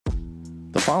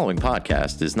The following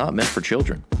podcast is not meant for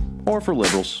children or for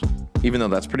liberals, even though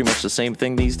that's pretty much the same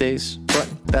thing these days, but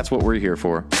that's what we're here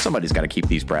for. Somebody's got to keep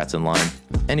these brats in line.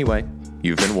 Anyway,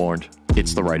 you've been warned.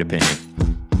 It's the right opinion.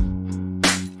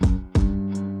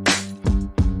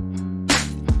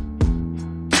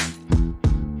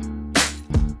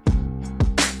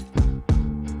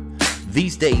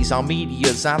 These days, our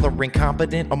media's either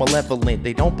incompetent or malevolent.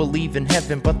 They don't believe in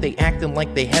heaven, but they acting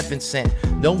like they heaven sent.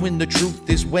 Knowing the truth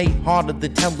is way harder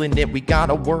than telling it. We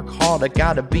gotta work harder,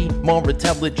 gotta be more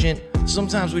intelligent.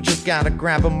 Sometimes we just gotta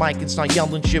grab a mic and start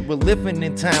yelling shit. We're living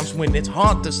in times when it's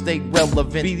hard to stay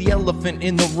relevant. Be the elephant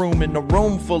in the room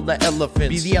full of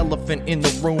elephants. Be the elephant in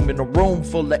the room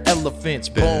full of elephants.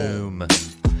 Boom.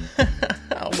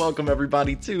 Welcome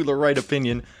everybody to the Right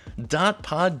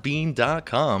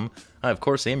Opinion.podbean.com. I, of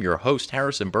course, am your host,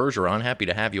 Harrison Bergeron. Happy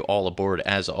to have you all aboard,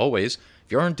 as always.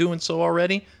 If you aren't doing so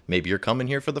already, maybe you're coming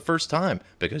here for the first time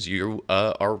because you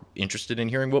are interested in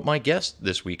hearing what my guest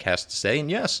this week has to say. And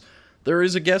yes, there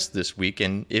is a guest this week,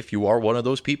 and if you are one of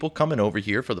those people coming over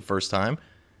here for the first time,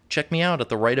 check me out at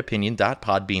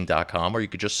therightopinion.podbean.com, or you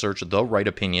could just search The Right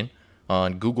Opinion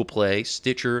on Google Play,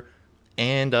 Stitcher,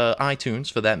 and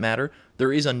iTunes, for that matter.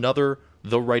 There is another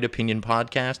The Right Opinion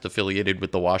podcast affiliated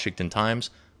with the Washington Times.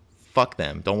 Fuck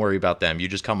them. Don't worry about them. You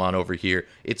just come on over here.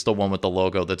 It's the one with the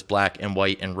logo that's black and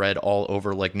white and red all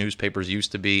over like newspapers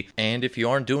used to be. And if you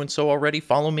aren't doing so already,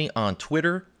 follow me on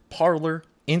Twitter, Parler,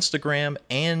 Instagram,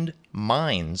 and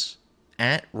Minds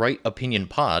at Right Opinion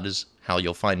Pod is how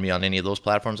you'll find me on any of those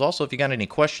platforms. Also, if you got any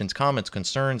questions, comments,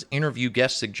 concerns, interview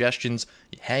guest suggestions,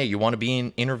 hey, you want to be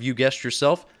an interview guest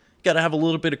yourself? You got to have a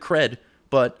little bit of cred,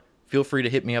 but feel free to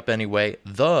hit me up anyway.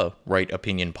 The Right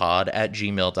Opinion Pod at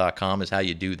gmail.com is how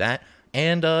you do that.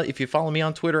 And if you follow me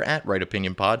on Twitter at Right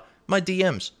Opinion Pod, my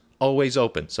DM's always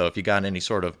open. So if you got any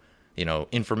sort of,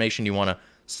 information you want to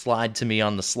slide to me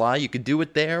on the sly, you could do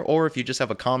it there. Or if you just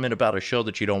have a comment about a show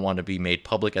that you don't want to be made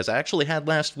public, as I actually had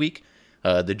last week,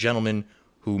 the gentleman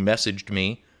who messaged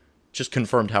me just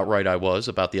confirmed how right I was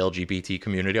about the LGBT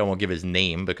community. I won't give his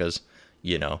name because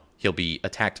he'll be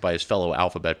attacked by his fellow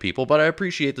alphabet people, but I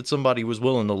appreciate that somebody was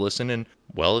willing to listen, and,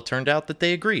 well, it turned out that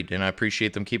they agreed, and I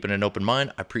appreciate them keeping an open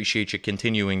mind. I appreciate you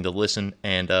continuing to listen,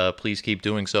 and please keep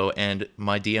doing so, and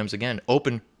my DMs, again,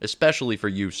 open, especially for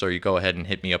you, so you go ahead and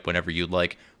hit me up whenever you'd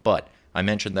like. But I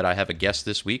mentioned that I have a guest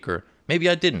this week, or maybe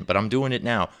I didn't, but I'm doing it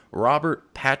now.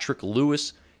 Robert Patrick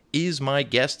Lewis is my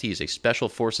guest. He is a Special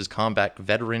Forces combat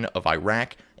veteran of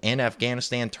Iraq and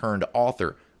Afghanistan-turned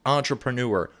author,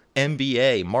 entrepreneur,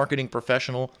 MBA, marketing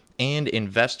professional, and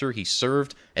investor. He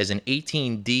served as an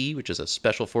 18D, which is a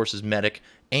Special Forces medic,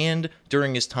 and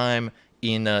during his time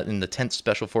in the 10th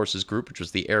Special Forces Group, which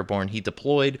was the Airborne, he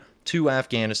deployed to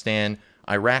Afghanistan,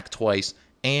 Iraq twice,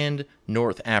 and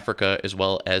North Africa, as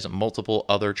well as multiple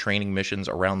other training missions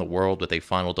around the world, with a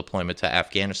final deployment to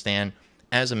Afghanistan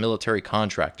as a military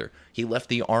contractor. He left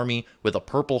the Army with a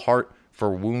Purple Heart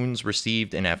for wounds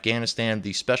received in Afghanistan,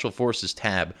 the Special Forces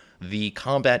tab, the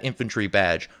Combat Infantry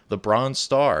Badge, the Bronze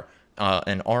Star,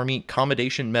 an Army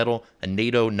Commendation Medal, a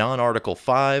NATO Non-Article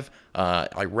 5,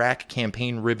 Iraq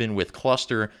Campaign Ribbon with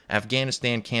Cluster,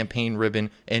 Afghanistan Campaign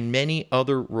Ribbon, and many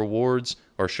other rewards,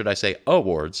 or should I say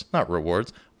awards, not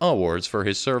rewards, awards for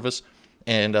his service.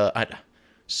 And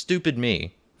stupid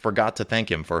me forgot to thank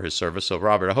him for his service. So,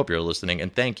 Robert, I hope you're listening,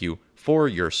 and thank you for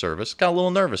your service. Got a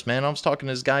little nervous, man. I was talking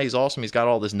to this guy. He's awesome. He's got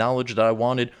all this knowledge that I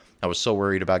wanted. I was so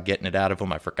worried about getting it out of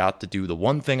him. I forgot to do the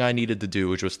one thing I needed to do,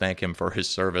 which was thank him for his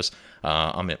service.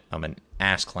 I'm an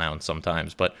ass clown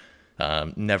sometimes, but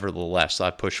nevertheless, I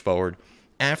pushed forward.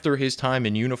 After his time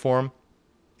in uniform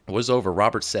was over,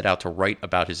 Robert set out to write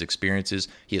about his experiences.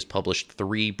 He has published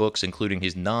 3 books, including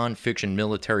his non-fiction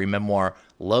military memoir,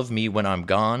 Love Me When I'm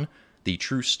Gone, The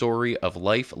True Story of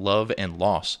Life, Love, and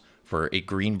Loss for a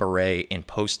Green Beret in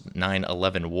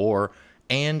post-9/11 war,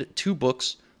 and 2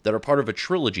 books that are part of a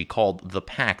trilogy called The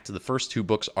Pact. The first 2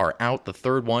 books are out. The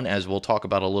third one, as we'll talk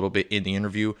about a little bit in the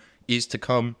interview, is to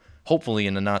come, hopefully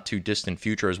in the not-too-distant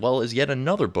future, as well as yet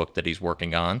another book that he's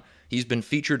working on. He's been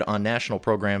featured on national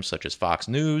programs such as Fox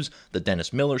News, The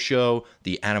Dennis Miller Show,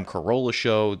 The Adam Carolla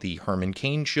Show, The Herman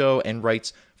Cain Show, and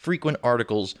writes frequent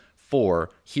articles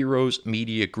for Heroes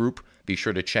Media Group. Be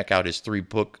sure to check out his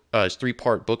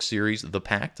 3-part book series, The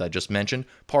Pact, I just mentioned.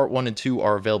 Part 1 and 2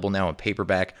 are available now in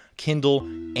paperback, Kindle,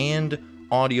 and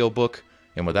audiobook.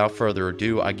 And without further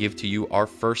ado, I give to you our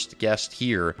first guest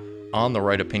here on the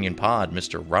Right Opinion Pod,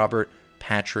 Mr. Robert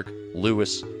Patrick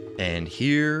Lewis. And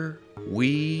here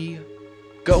we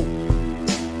go.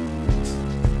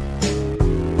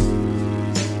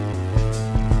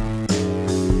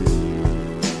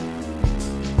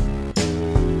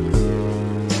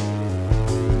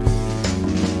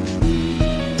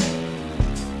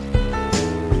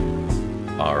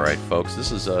 right, folks,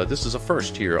 this is a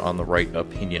first here on the Right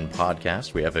Opinion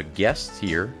podcast. We have a guest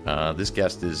here. This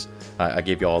guest is, I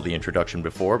gave you all the introduction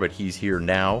before, but he's here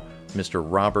now, Mr.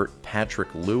 Robert Patrick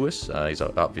Lewis. He's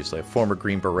obviously a former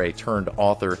Green Beret turned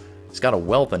author. He's got a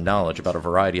wealth of knowledge about a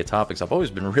variety of topics I've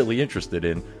always been really interested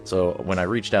in. So when I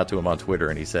reached out to him on Twitter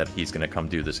and he said he's going to come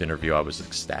do this interview, I was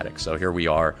ecstatic. So here we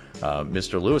are.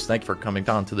 Mr. Lewis, thank you for coming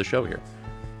on to the show here.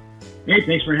 Hey,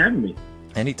 thanks for having me.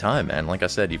 Anytime, man. Like I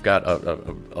said, you've got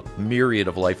a myriad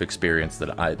of life experience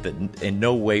that in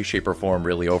no way, shape, or form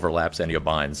really overlaps any of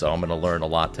mine. So I'm going to learn a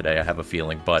lot today, I have a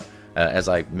feeling. But as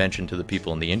I mentioned to the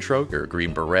people in the intro, you're a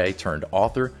Green Beret turned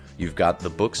author. You've got the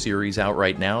book series out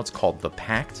right now. It's called The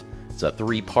Pact. It's a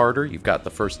 3-parter. You've got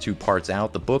the first 2 parts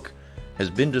out. The book has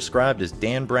been described as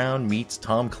Dan Brown meets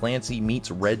Tom Clancy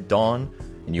meets Red Dawn.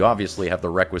 And you obviously have the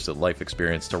requisite life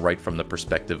experience to write from the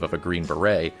perspective of a Green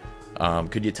Beret.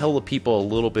 Could you tell the people a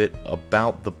little bit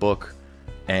about the book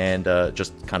and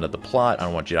just kind of the plot? I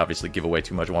don't want you to obviously give away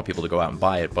too much. I want people to go out and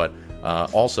buy it. But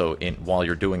also, while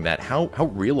you're doing that, how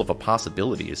real of a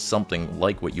possibility is something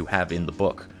like what you have in the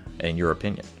book, in your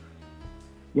opinion?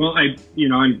 Well, I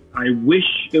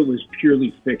wish it was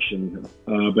purely fiction,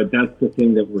 but that's the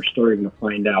thing that we're starting to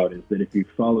find out is that if you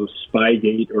follow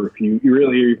Spygate or if you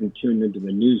really are even tuned into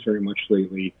the news very much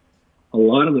lately, a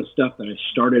lot of the stuff that I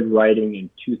started writing in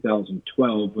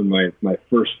 2012 when my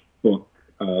first book,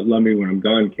 Love Me When I'm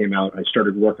Gone, came out, I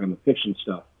started working on the fiction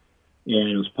stuff.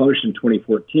 And it was published in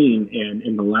 2014. And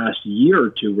in the last year or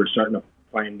two, we're starting to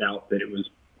find out that it was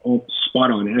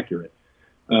spot on accurate.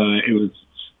 It was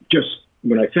just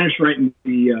when I finished writing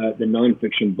the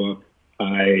nonfiction book,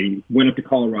 I went up to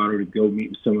Colorado to go meet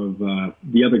with some of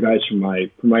the other guys from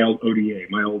my old ODA,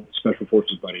 my old Special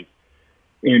Forces buddies.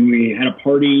 And we had a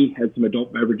party, had some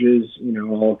adult beverages,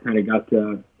 all kind of got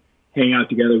to hang out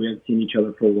together. We hadn't seen each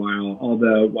other for a while. All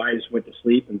the wives went to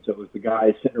sleep, and so it was the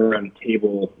guys sitting around a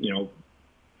table,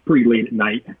 pretty late at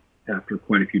night after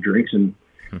quite a few drinks. And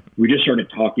we just started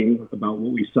talking about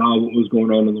what we saw, what was going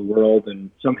on in the world,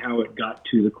 and somehow it got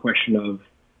to the question of,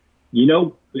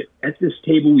 at this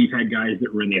table we've had guys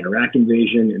that were in the Iraq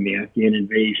invasion and the Afghan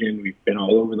invasion. We've been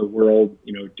all over the world,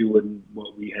 doing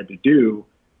what we had to do.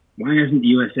 Why hasn't the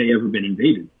USA ever been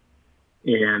invaded?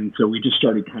 And so we just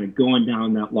started kind of going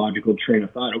down that logical train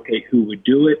of thought. Okay, who would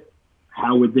do it?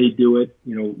 How would they do it?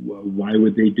 Why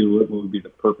would they do it? What would be the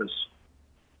purpose?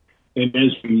 And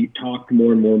as we talked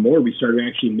more and more and more, we started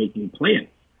actually making plans.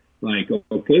 Like,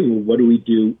 okay, well, what do we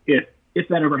do if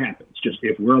that ever happens? Just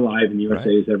if we're alive and the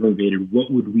USA is ever invaded,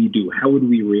 what would we do? How would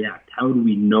we react? How do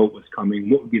we know what's coming?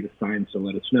 What would be the signs to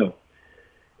let us know?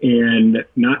 And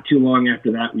not too long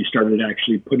after that, we started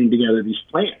actually putting together these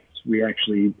plans. We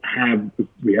actually have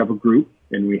a group,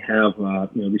 and we have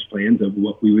these plans of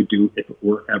what we would do if it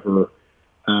were ever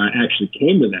actually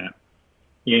came to that.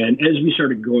 And as we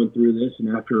started going through this,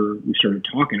 and after we started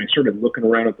talking, I started looking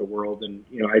around at the world, and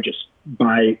I just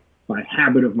by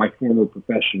habit of my former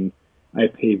profession, I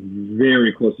pay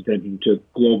very close attention to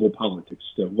global politics,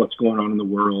 to what's going on in the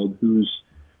world, who's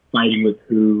fighting with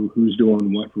who's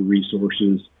doing what for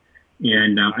resources.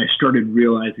 And I started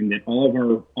realizing that all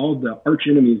the arch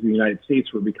enemies of the United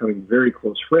States were becoming very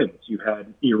close friends. You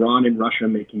had Iran and Russia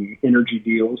making energy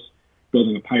deals,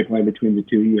 building a pipeline between the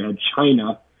two. You had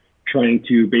China trying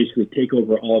to basically take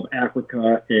over all of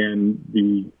Africa and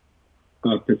the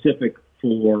Pacific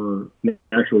for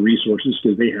natural resources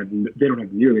because they don't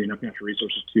have nearly enough natural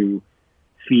resources to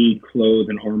feed, clothe,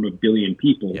 and arm 1 billion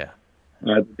people. Yeah.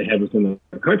 That they had within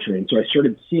the country. And so I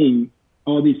started seeing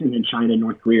all these things in China and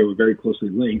North Korea were very closely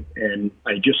linked. And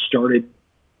I just started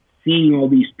seeing all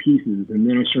these pieces. And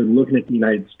then I started looking at the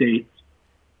United States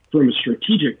from a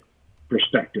strategic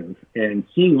perspective and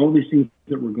seeing all these things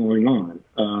that were going on.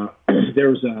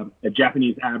 There was a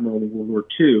Japanese admiral in World War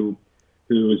II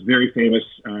who was very famous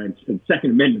in Second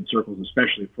Amendment circles,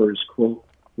 especially for his quote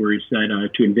where he said,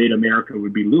 to invade America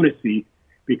would be lunacy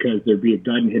because there'd be a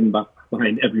gun hidden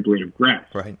behind every blade of grass.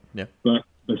 Right. Yeah. But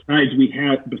besides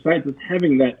us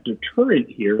having that deterrent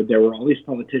here, there were all these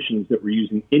politicians that were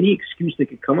using any excuse they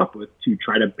could come up with to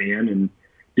try to ban and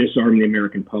disarm the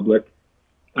American public.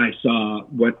 I saw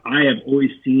what I have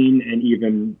always seen and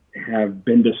even have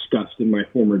been discussed in my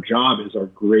former job as our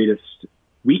greatest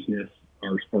weakness,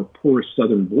 our porous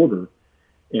southern border,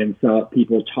 and saw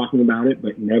people talking about it,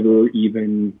 but never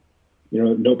even,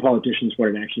 no politicians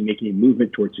wanted to actually make any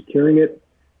movement towards securing it.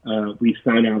 We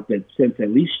found out that since at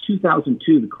least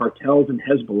 2002, the cartels and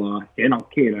Hezbollah and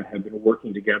Al-Qaeda have been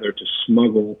working together to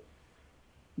smuggle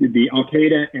the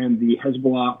Al-Qaeda and the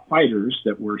Hezbollah fighters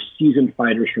that were seasoned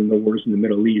fighters from the wars in the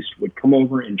Middle East would come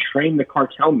over and train the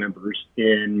cartel members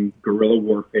in guerrilla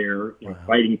warfare, in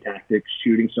fighting tactics,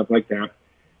 shooting, stuff like that.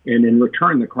 And in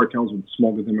return, the cartels would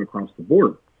smuggle them across the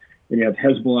border. And you have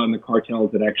Hezbollah and the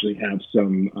cartels that actually have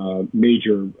some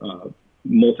major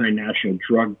multinational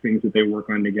drug things that they work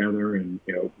on together, and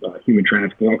human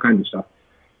trafficking, all kinds of stuff.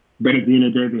 But at the end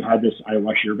of the day, they had this: I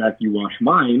wash your back, you wash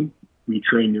mine. We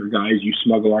train your guys, you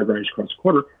smuggle our guys across the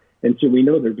border. And so we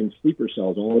know there have been sleeper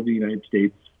cells all over the United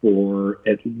States for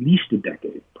at least a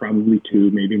decade, probably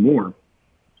two, maybe more.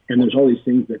 And there's all these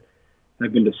things that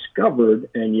have been discovered,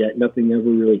 and yet nothing ever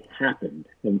really happened.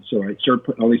 And so I started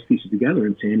putting all these pieces together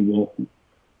and saying, well,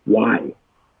 why?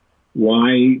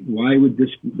 Why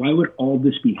would all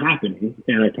this be happening?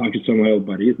 And I talked to some of my old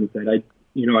buddies and said, I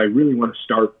really want to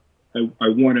start, I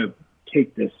want to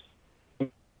take this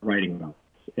writing about this.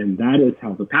 And that is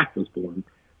how the pact was born.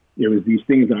 It was these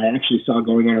things that I actually saw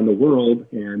going on in the world,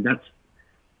 and that's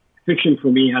fiction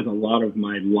for me has a lot of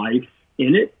my life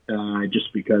in it,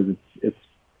 just because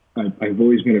I've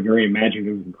always been a very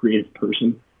imaginative and creative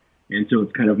person. And so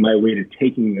it's kind of my way to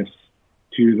taking this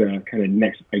to the kind of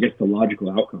next, I guess, the logical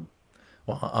outcome.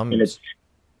 Well, and it's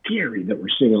scary that we're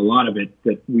seeing a lot of it,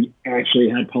 that we actually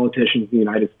had politicians in the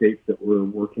United States that were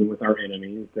working with our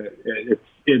enemies. That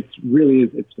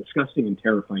it's disgusting and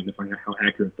terrifying to find out how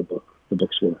accurate the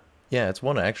books were. Yeah, it's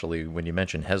one actually, when you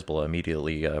mentioned Hezbollah,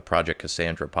 immediately Project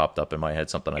Cassandra popped up in my head,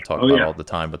 something I talk about all the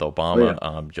time with Obama.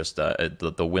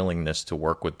 The willingness to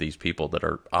work with these people that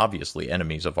are obviously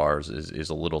enemies of ours is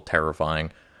a little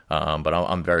terrifying. But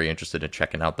I'm very interested in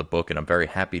checking out the book, and I'm very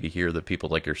happy to hear that people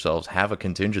like yourselves have a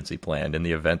contingency plan in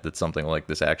the event that something like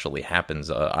this actually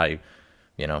happens. I'm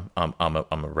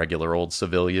a regular old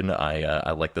civilian.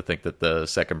 I like to think that the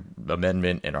Second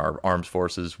Amendment and our armed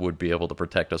forces would be able to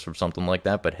protect us from something like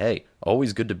that. But hey,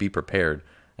 always good to be prepared.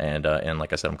 And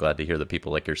like I said, I'm glad to hear that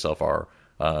people like yourself are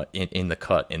in the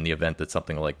cut in the event that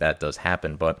something like that does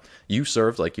happen. But you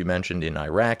served, like you mentioned, in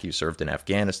Iraq. You served in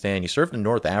Afghanistan. You served in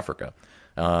North Africa.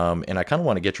 And I kind of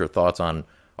want to get your thoughts on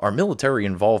our military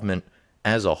involvement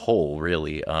as a whole,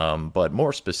 really. But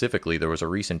more specifically, there was a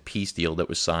recent peace deal that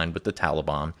was signed with the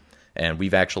Taliban, and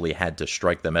we've actually had to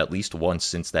strike them at least once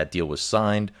since that deal was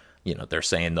signed. You know, they're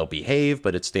saying they'll behave,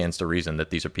 but it stands to reason that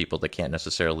these are people that can't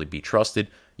necessarily be trusted.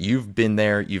 You've been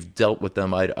there. You've dealt with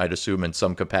them, I'd assume, in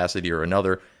some capacity or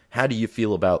another. How do you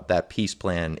feel about that peace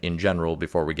plan in general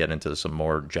before we get into some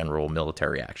more general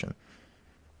military action?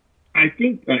 I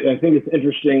think it's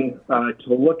interesting to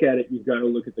look at it. You've got to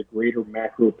look at the greater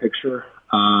macro picture.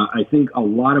 I think a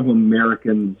lot of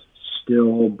Americans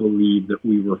still believe that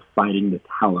we were fighting the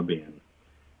Taliban.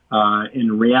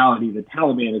 In reality, the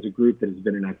Taliban is a group that has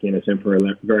been in Afghanistan for a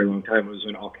very long time. It was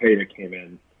when Al-Qaeda came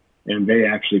in, and they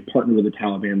actually partnered with the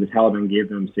Taliban. The Taliban gave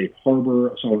them safe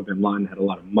harbor. Osama bin Laden had a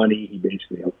lot of money. He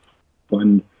basically helped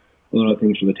fund a lot of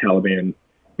things for the Taliban.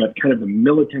 But kind of the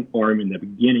militant arm in the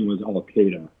beginning was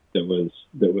Al-Qaeda that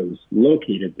was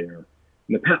located there.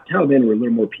 And the Taliban were a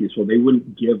little more peaceful. They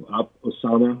wouldn't give up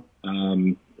Osama,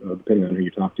 depending on who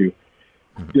you talk to.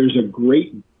 There's a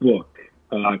great book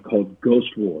called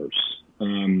Ghost Wars.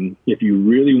 If you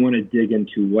really want to dig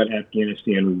into what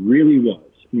Afghanistan really was,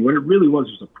 and what it really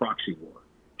was a proxy war,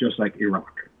 just like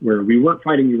Iraq, where we weren't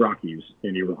fighting Iraqis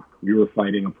in Iraq. We were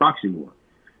fighting a proxy war.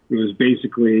 It was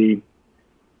basically,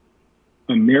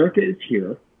 America is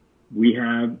here. We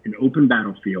have an open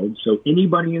battlefield, so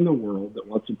anybody in the world that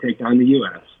wants to take down the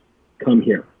U.S., come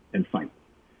here and fight.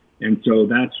 And so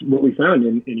that's what we found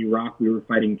in Iraq. We were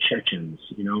fighting Chechens.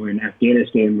 In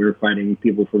Afghanistan, we were fighting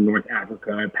people from North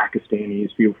Africa, Pakistanis,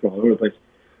 people from all over the place.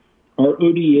 Our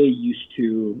ODA used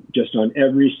to, just on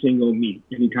every single meet,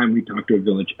 anytime we talked to a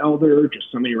village elder, just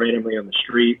somebody randomly on the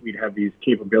street, we'd have these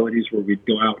capabilities where we'd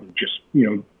go out and just,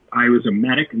 I was a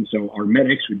medic, and so our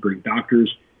medics would bring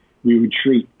doctors. We would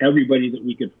treat everybody that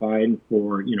we could find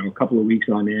for, a couple of weeks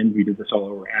on end. We did this all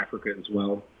over Africa as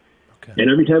well. Okay.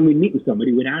 And every time we'd meet with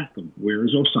somebody, we'd ask them, where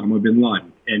is Osama bin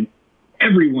Laden? And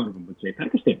every one of them would say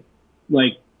Pakistan.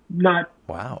 Like, not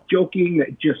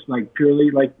joking, just like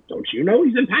purely like, don't you know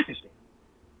he's in Pakistan?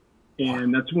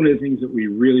 And that's one of the things that we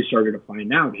really started to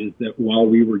find out, is that while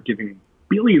we were giving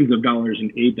billions of dollars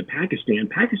in aid to Pakistan,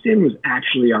 Pakistan was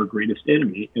actually our greatest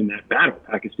enemy in that battle.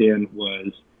 Pakistan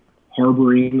was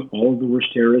harboring all of the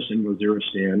worst terrorists in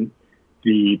Waziristan.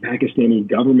 The Pakistani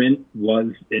government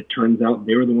was, it turns out,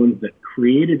 they were the ones that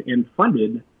created and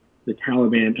funded the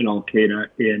Taliban and Al-Qaeda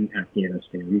in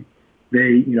Afghanistan.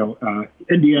 They,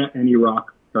 India and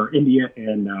Iraq, or India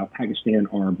and Pakistan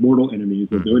are mortal enemies.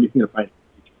 They'll do anything to fight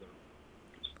each other.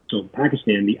 So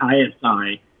Pakistan, the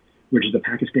ISI, which is the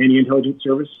Pakistani intelligence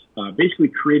service, basically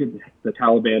created the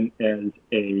Taliban as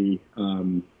a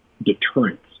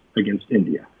deterrent against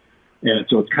India. And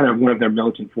so it's kind of one of their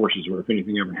militant forces, or if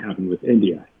anything ever happened with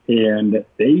India. And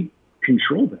they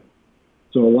control them.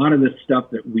 So a lot of this stuff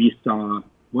that we saw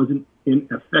wasn't in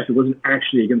effect, it wasn't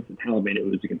actually against the Taliban, it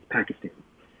was against Pakistan.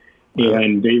 Wow.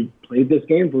 And they played this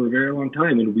game for a very long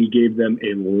time, and we gave them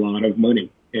a lot of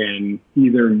money. And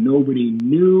either nobody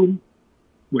knew,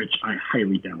 which I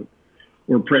highly doubt,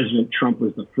 or President Trump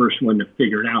was the first one to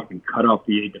figure it out and cut off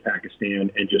the aid to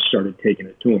Pakistan and just started taking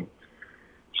it to him.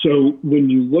 So when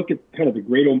you look at kind of the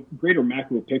greater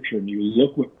macro picture, and you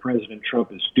look what President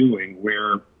Trump is doing,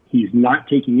 where he's not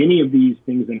taking any of these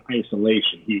things in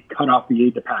isolation. He cut off the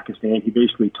aid to Pakistan. He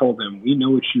basically told them, we know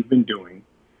what you've been doing.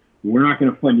 We're not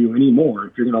going to fund you anymore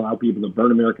if you're going to allow people to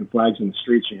burn American flags in the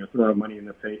streets and throw our money in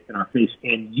our face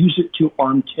and use it to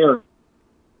arm terrorists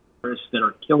that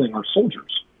are killing our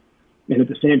soldiers. And at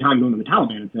the same time going to the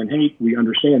Taliban and saying, hey, we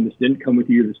understand this didn't come with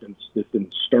you. This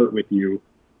didn't start with you.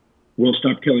 We'll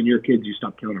stop killing your kids. You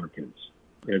stop killing our kids.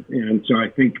 And so I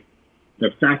think the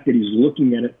fact that he's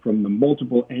looking at it from the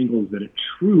multiple angles that it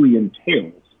truly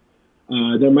entails,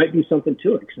 there might be something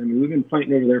to it. Because, I mean, we've been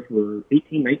fighting over there for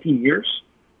 18, 19 years.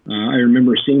 I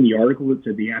remember seeing the article that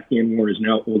said the Afghan war is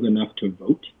now old enough to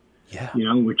vote,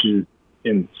 which is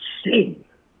insane.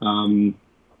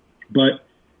 But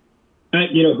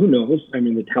who knows? I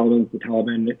mean, the Taliban's the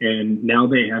Taliban, and now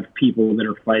they have people that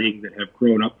are fighting that have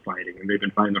grown up fighting, and they've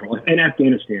been fighting their whole life. And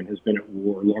Afghanistan has been at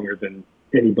war longer than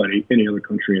any other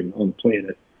country on the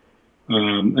planet.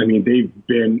 I mean, they've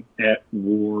been at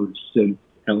war since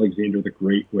Alexander the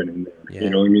Great went in there.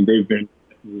 Yeah. They've been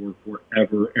at war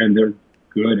forever, and they're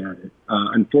good at it.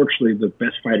 Unfortunately, the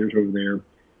best fighters over there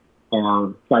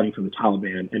are fighting for the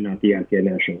Taliban and not the Afghan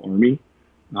National Army,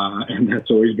 and that's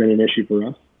always been an issue for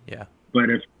us. Yeah. But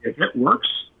if it works,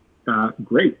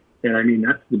 great. And I mean,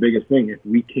 that's the biggest thing. If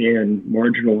we can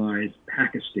marginalize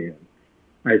Pakistan,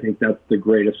 I think that's the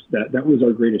greatest. That was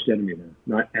our greatest enemy there,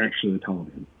 not actually the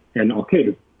Taliban. And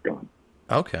Al-Qaeda's gone.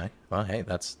 Okay. Well, hey,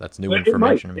 that's new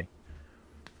information to me.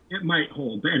 It might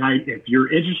hold. And if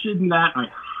you're interested in that, I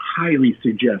highly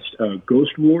suggest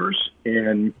Ghost Wars.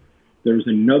 And there's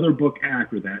another book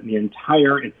after that. And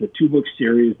it's a 2-book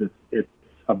series. It's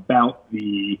about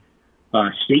the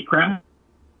statecraft,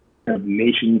 of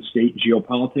nation-state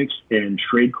geopolitics, and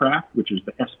tradecraft, which is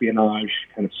the espionage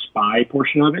kind of spy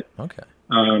portion of it. Okay.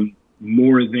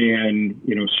 More than,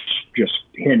 just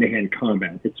hand-to-hand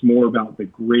combat. It's more about the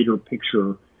greater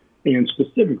picture and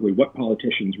specifically what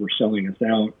politicians were selling us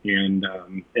out and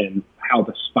how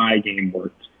the spy game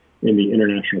worked in the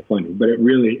international funding. But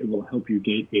it will help you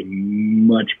gain a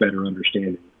much better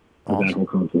understanding of that whole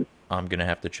conflict. I'm going to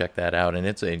have to check that out. And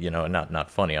it's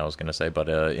not funny, I was going to say, but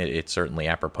it's certainly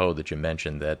apropos that you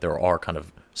mentioned that there are kind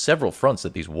of several fronts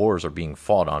that these wars are being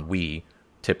fought on. We,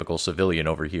 typical civilian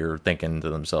over here, thinking to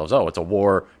themselves, oh, it's a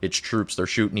war, it's troops, they're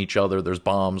shooting each other, there's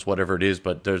bombs, whatever it is.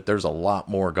 But there's a lot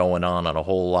more going on a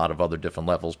whole lot of other different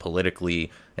levels politically.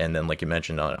 And then, like you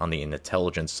mentioned, on the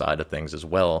intelligence side of things as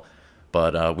well.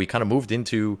 But we kind of moved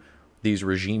into these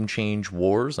regime change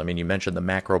wars. I mean, you mentioned the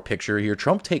macro picture here.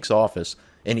 Trump takes office,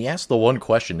 and he asked the one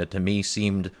question that to me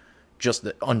seemed just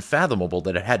unfathomable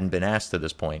that it hadn't been asked to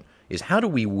this point, is how do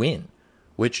we win?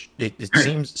 Which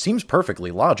it seems perfectly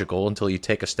logical until you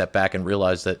take a step back and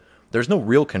realize that there's no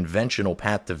real conventional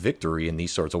path to victory in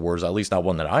these sorts of wars, at least not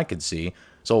one that I could see.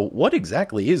 So what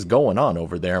exactly is going on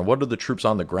over there, and what are the troops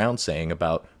on the ground saying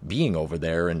about being over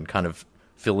there and kind of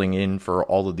filling in for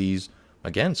all of these,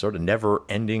 again, sort of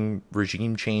never-ending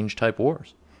regime change type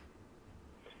wars?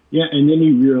 Yeah, and then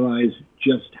you realize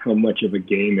just how much of a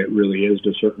game it really is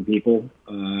to certain people,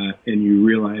 and you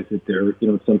realize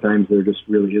that sometimes there just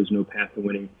really is no path to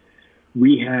winning.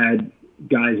 We had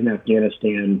guys in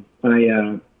Afghanistan.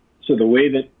 So the way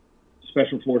that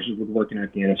special forces would work in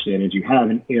Afghanistan is you have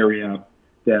an area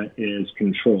that is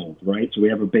controlled, right? So we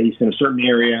have a base in a certain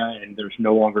area, and there's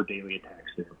no longer daily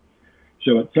attacks there.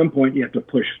 So at some point, you have to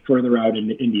push further out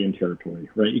into Indian territory,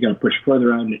 right? You got to push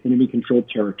further out into enemy-controlled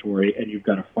territory, and you've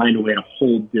got to find a way to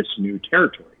hold this new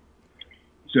territory.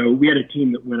 So we had a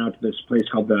team that went out to this place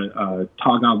called the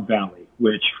Tagab Valley,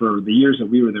 which for the years that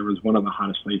we were there was one of the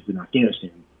hottest places in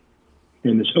Afghanistan.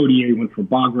 And this ODA went from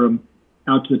Bagram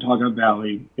out to the Tagab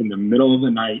Valley in the middle of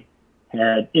the night,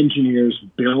 had engineers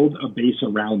build a base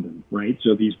around them, right?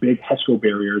 So these big HESCO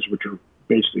barriers, which are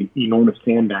basically enormous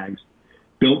sandbags,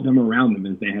 built them around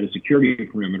them as they had a security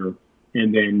perimeter.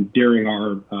 And then during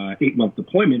our 8-month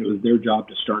deployment, it was their job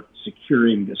to start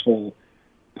securing this whole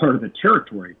part of the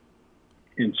territory.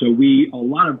 And so a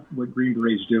lot of what Green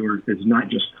Berets do is not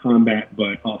just combat,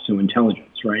 but also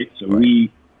intelligence, right? So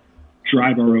we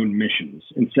drive our own missions.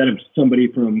 Instead of somebody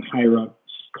from higher up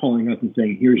calling us and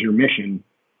saying, here's your mission,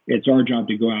 it's our job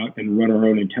to go out and run our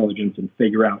own intelligence and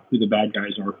figure out who the bad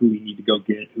guys are, who we need to go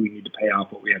get, who we need to pay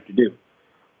off, what we have to do.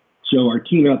 So our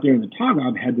team out there in the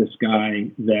Tagob had this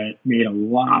guy that made a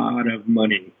lot of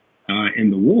money in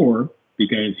the war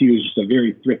because he was just a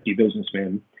very thrifty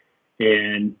businessman.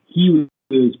 And he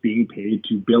was being paid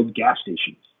to build gas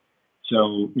stations.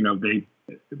 So,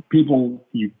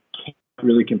 you can't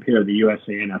really compare the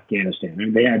USA and Afghanistan. I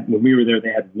mean, when we were there,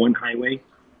 they had one highway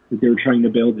that they were trying to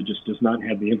build that just does not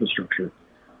have the infrastructure.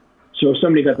 So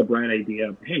somebody got the bright idea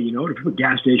of, hey, if you put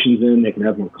gas stations in, they can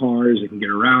have more cars, they can get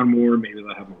around more, maybe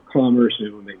they'll have more commerce,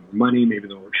 maybe they'll make more money, maybe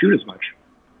they won't shoot as much.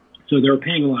 So they were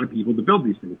paying a lot of people to build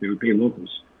these things. They would pay locals.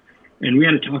 And we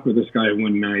had to talk with this guy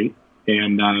one night,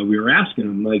 and we were asking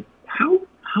him, like, how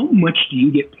much do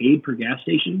you get paid per gas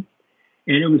station?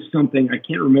 And it was something, I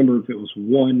can't remember if it was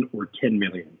 1 or 10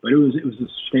 million, but it was a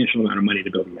substantial amount of money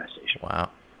to build a gas station. Wow.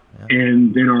 Yeah.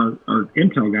 And then our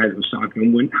intel guy that was talking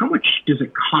to him, how much does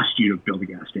it cost you to build a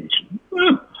gas station?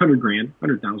 Well, 100 grand,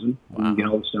 100,000. Wow. You get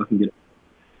all the stuff and get it.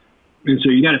 And so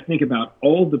you got to think about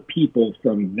all the people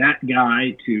from that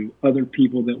guy to other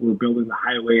people that were building the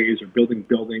highways or building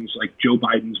buildings, like Joe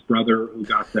Biden's brother, who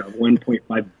got the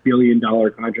 $1.5 billion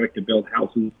contract to build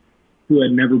houses, who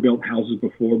had never built houses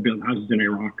before, built houses in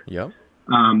Iraq. Yep.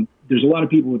 There's a lot of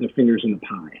people with their fingers in the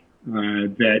pie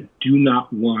that do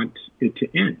not want it to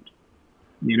end.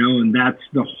 And that's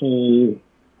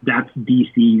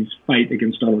DC's fight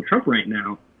against Donald Trump right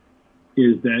now,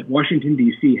 is that Washington,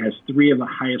 D.C. has 3 of the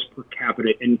highest per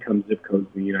capita income zip codes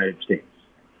in the United States.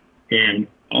 And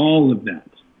all of that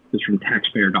is from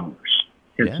taxpayer dollars.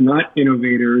 It's not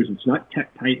innovators. It's not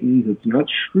tech titans. It's not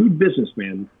shrewd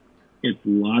businessmen. It's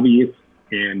lobbyists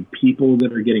and people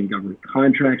that are getting government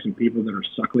contracts and people that are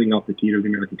suckling off the teat of the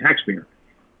American taxpayer.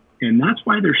 And that's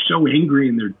why they're so angry,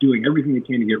 and they're doing everything they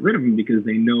can to get rid of him, because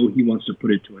they know he wants to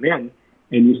put it to an end.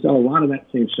 And you saw a lot of that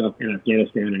same stuff in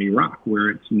Afghanistan and Iraq, where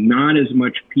it's not as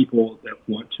much people that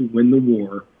want to win the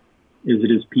war as it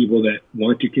is people that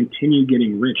want to continue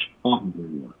getting rich off of the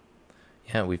war.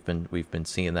 Yeah, we've been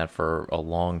seeing that for a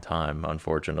long time,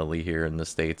 unfortunately, here in the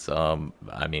States. I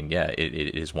mean, yeah,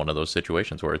 it is one of those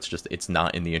situations where it's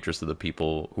not in the interest of the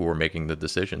people who are making the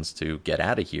decisions to get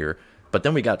out of here. But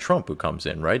then we got Trump, who comes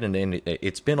in, right? And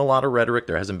it's been a lot of rhetoric.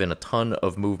 There hasn't been a ton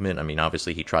of movement. I mean,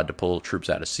 obviously, he tried to pull troops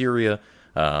out of Syria.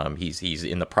 He's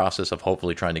in the process of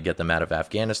hopefully trying to get them out of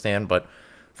Afghanistan. But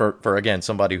for again,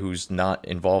 somebody who's not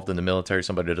involved in the military,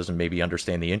 somebody who doesn't maybe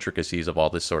understand the intricacies of all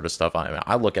this sort of stuff,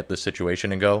 I look at this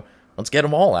situation and go, let's get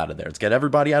them all out of there. Let's get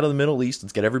everybody out of the Middle East.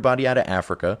 Let's get everybody out of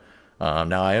Africa.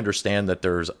 Now, I understand that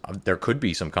there could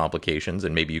be some complications,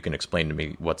 and maybe you can explain to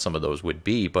me what some of those would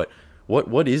be. But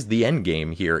what is the end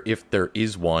game here, if there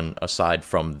is one, aside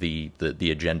from the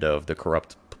agenda of the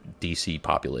corrupt DC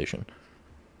population?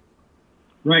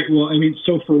 Right. Well, I mean,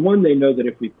 so for one, they know that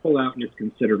if we pull out and it's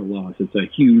considered a loss, it's a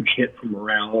huge hit for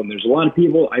morale. And there's a lot of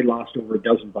people. I lost over a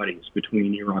dozen buddies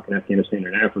between Iraq and Afghanistan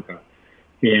and Africa.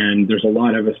 And there's a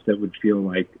lot of us that would feel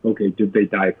like, okay, did they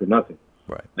die for nothing?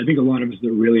 Right. I think a lot of us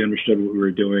that really understood what we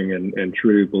were doing and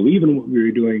truly believe in what we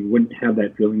were doing wouldn't have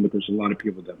that feeling, but there's a lot of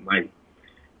people that might.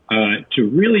 To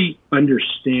really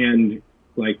understand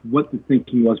like what the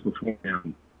thinking was before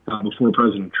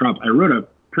President Trump, I wrote a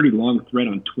pretty long thread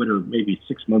on Twitter maybe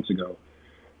 6 months ago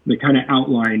that kind of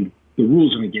outlined the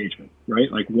rules of engagement, right?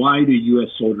 Like, why do U.S.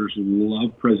 soldiers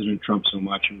love President Trump so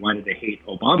much, and why do they hate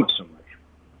Obama so much?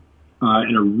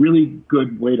 And a really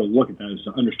good way to look at that is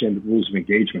to understand the rules of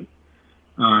engagement.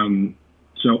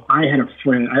 So I have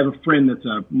a friend that's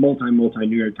a multi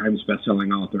New York Times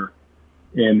bestselling author.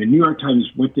 And the New York Times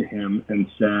went to him and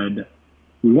said,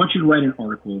 we want you to write an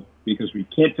article because we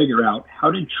can't figure out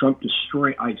how did Trump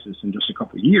destroy ISIS in just a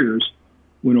couple of years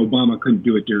when Obama couldn't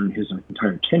do it during his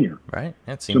entire tenure. Right.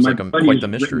 That seems like quite the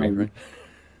mystery, right?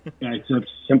 Yeah, it's a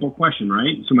simple question,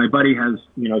 right? So my buddy has,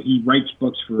 he writes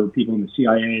books for people in the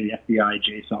CIA, the FBI,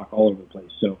 JSOC, all over the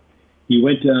place. So he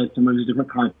went to some of his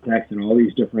different contacts in all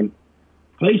these different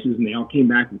places, and they all came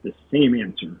back with the same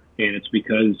answer. And it's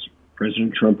because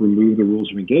President Trump removed the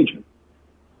rules of engagement.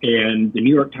 And the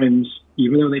New York Times,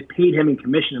 even though they paid him and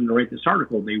commissioned him to write this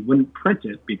article, they wouldn't print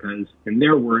it because, in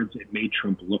their words, it made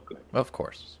Trump look good. Of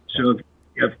course. So,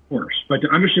 of course. But to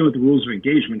understand what the rules of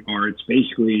engagement are, it's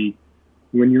basically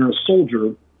when you're a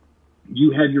soldier,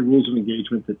 you have your rules of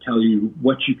engagement that tell you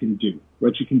what you can do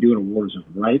in a war zone,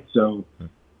 right? So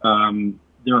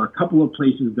there are a couple of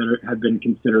places that have been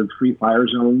considered free fire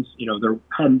zones. You know, there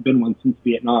hadn't been one since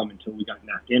Vietnam until we got in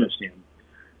Afghanistan.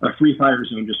 A free fire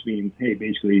zone just means, hey,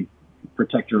 basically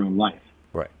protect your own life.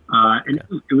 Right. And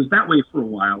it was that way for a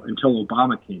while until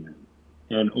Obama came in.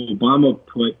 And Obama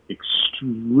put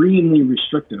extremely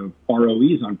restrictive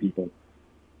ROEs on people.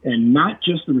 And not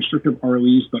just the restrictive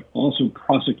ROEs, but also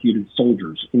prosecuted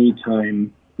soldiers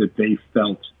anytime that they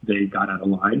felt they got out of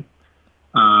line.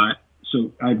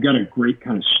 So I've got a great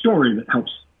kind of story that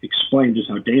helps explain just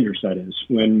how dangerous that is.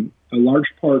 When a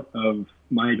large part of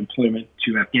my deployment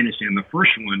to Afghanistan, the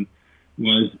first one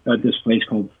was at this place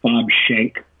called Fob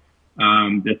Shank,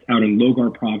 that's out in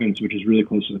Logar province, which is really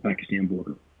close to the Pakistan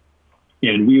border.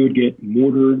 And we would get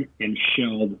mortared and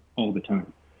shelled all the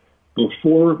time.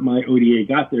 Before my ODA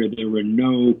got there, there were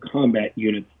no combat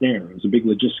units there. It was a big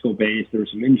logistical base. There were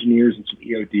some engineers and some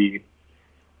EOD,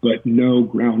 but no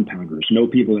ground pounders, no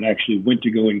people that actually went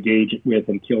to go engage with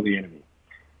and kill the enemy.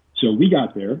 So we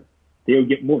got there. They would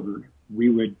get mortared. We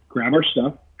would grab our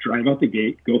stuff, drive out the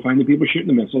gate, go find the people shooting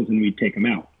the missiles, and we'd take them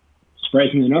out.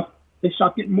 Surprisingly enough, they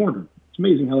stopped getting mortared. It's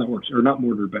amazing how that works. Or not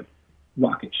mortared, but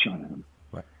rockets shot at them.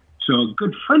 Right. So a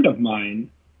good friend of mine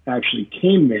actually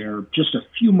came there just a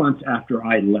few months after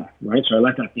I left, right? So I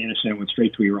left Afghanistan, went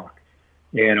straight to Iraq.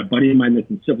 And a buddy of mine that's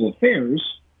in civil affairs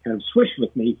kind of switched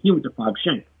with me. He went to Fob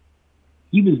Shank.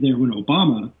 He was there when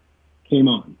Obama came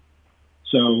on.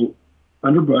 So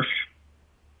under Bush,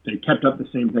 they kept up the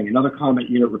same thing. Another combat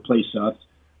unit replaced us.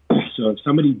 So if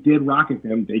somebody did rocket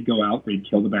them, they'd go out, they'd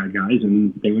kill the bad guys,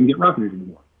 and they wouldn't get rocketed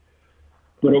anymore.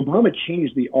 But Obama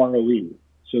changed the ROE.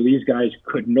 So these guys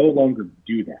could no longer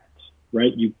do that,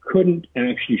 right? You couldn't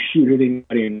actually shoot at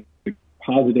anybody and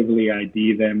positively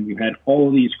ID them. You had all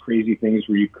of these crazy things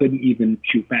where you couldn't even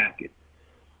shoot back.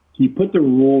 He put the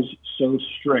rules so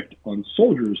strict on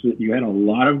soldiers that you had a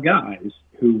lot of guys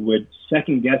who would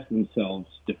second guess themselves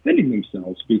defending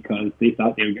themselves because they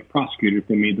thought they would get prosecuted if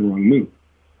they made the wrong move.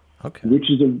 Okay. Which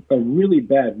is a really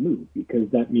bad move, because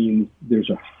that means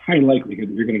there's a high likelihood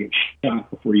that you're going to get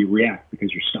shot before you react,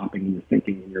 because you're stopping and you're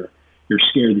thinking and you're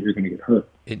scared that you're going to get hurt.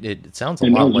 It sounds a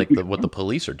lot like what the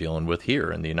police are dealing with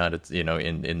here in the United,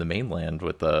 in the mainland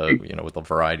with the, with the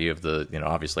variety of the,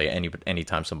 obviously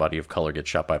anytime somebody of color gets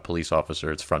shot by a police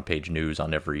officer, it's front page news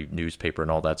on every newspaper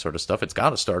and all that sort of stuff. It's got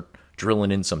to start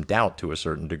drilling in some doubt to a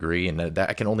certain degree, and that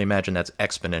I can only imagine that's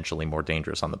exponentially more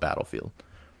dangerous on the battlefield.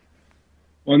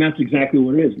 Well, and that's exactly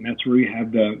what it is. And that's where you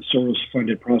have the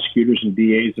Soros-funded prosecutors and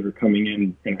DAs that are coming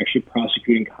in and actually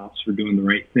prosecuting cops for doing the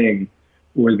right thing,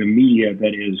 or the media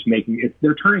that is making it.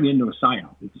 They're turning into a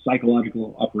psyop. It's a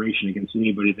psychological operation against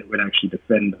anybody that would actually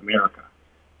defend America.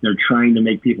 They're trying to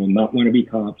make people not want to be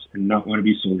cops and not want to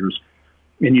be soldiers.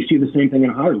 And you see the same thing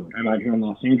in Hollywood. I'm out here in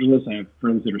Los Angeles. I have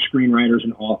friends that are screenwriters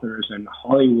and authors, and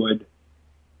Hollywood,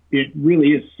 it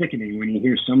really is sickening when you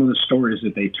hear some of the stories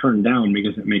that they turn down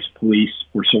because it makes police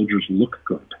or soldiers look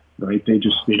good, right? They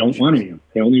don't want any of them.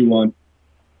 They only want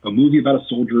a movie about a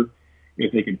soldier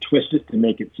if they can twist it to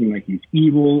make it seem like he's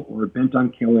evil or bent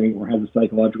on killing or has a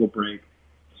psychological break.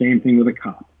 Same thing with a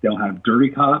cop. They'll have dirty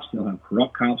cops, they'll have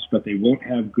corrupt cops, but they won't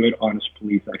have good, honest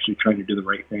police actually trying to do the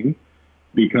right thing,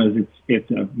 because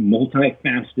it's a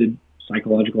multifaceted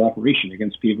psychological operation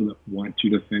against people that want to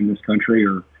defend this country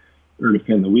or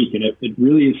defend the weak. And it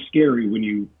really is scary when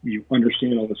you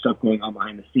understand all the stuff going on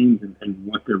behind the scenes and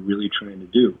what they're really trying to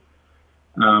do.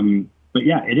 But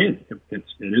yeah, it is. It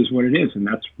is what it is. And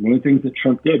that's one of the things that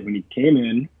Trump did when he came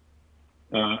in.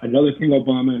 Another thing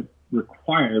Obama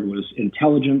required was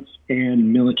intelligence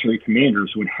and military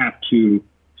commanders would have to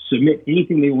submit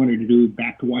anything they wanted to do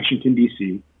back to Washington,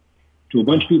 D.C., to a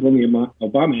bunch of people in the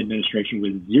Obama administration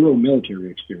with zero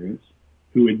military experience,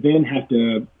 who would then have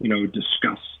to,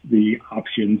 discuss the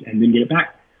options and then get it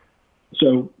back.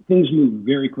 So things move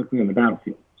very quickly on the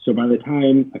battlefield. So by the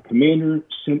time a commander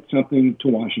sent something to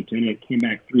Washington and it came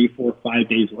back 3, 4, 5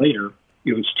 days later,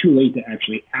 it was too late to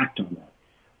actually act on that.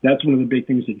 That's one of the big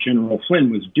things that General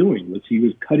Flynn was doing, was he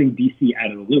was cutting D.C.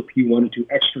 out of the loop. He wanted to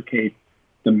extricate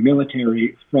the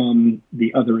military from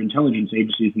the other intelligence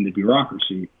agencies and the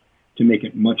bureaucracy to make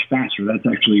it much faster. That's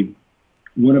actually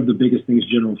one of the biggest things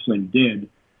General Flynn did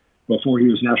before he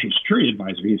was National Security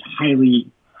Advisor. He's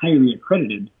highly, highly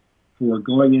accredited for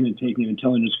going in and taking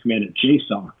intelligence command at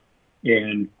JSOC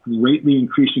and greatly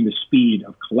increasing the speed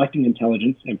of collecting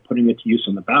intelligence and putting it to use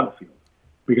on the battlefield,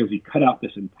 because he cut out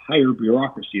this entire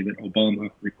bureaucracy that Obama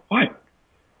required.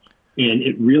 And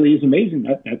it really is amazing.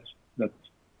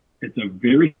 It's a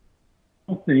very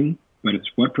small thing, but it's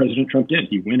what President Trump did.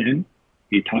 He went in,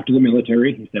 he talked to the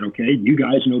military. He said, okay, you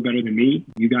guys know better than me.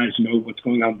 You guys know what's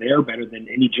going on there better than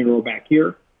any general back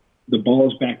here. the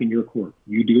ball is back in your court.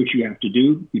 You do what you have to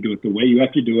do. You do it the way you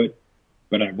have to do it.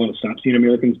 But I want to stop seeing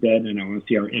Americans dead, and I want to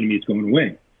see our enemies going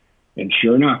away. And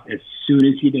sure enough, as soon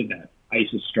as he did that,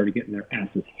 ISIS started getting their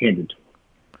asses handed to them.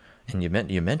 And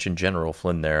you mentioned General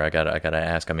Flynn there. I gotta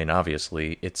ask. I mean,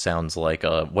 obviously, it sounds like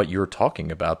what you're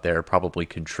talking about there probably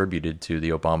contributed to the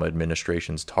Obama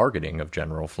administration's targeting of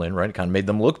General Flynn, right? It kind of made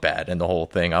them look bad and the whole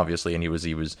thing, obviously. And he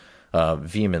was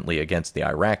vehemently against the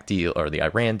Iraq deal, or the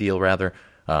Iran deal, rather,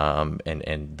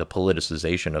 and the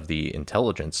politicization of the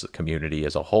intelligence community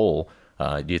as a whole.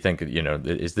 Do you think,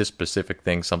 is this specific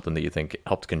thing something that you think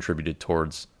helped contributed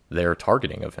towards their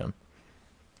targeting of him?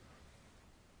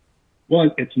 Well,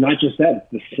 it's not just that.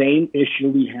 It's the same issue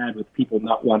we had with people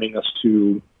not wanting us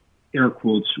to, air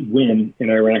quotes, win in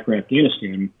Iraq or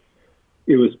Afghanistan.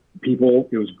 It was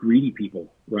greedy people,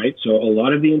 right? So a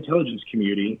lot of the intelligence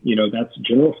community,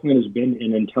 General Flynn has been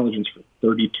in intelligence for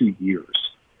 32 years.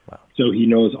 Wow. So he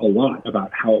knows a lot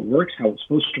about how it works, how it's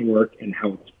supposed to work, and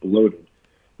how it's bloated.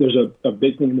 There's a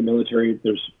big thing in the military.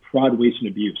 There's fraud, waste, and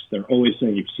abuse. They're always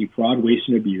saying, if you see fraud, waste,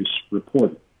 and abuse,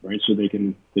 report it, right? So they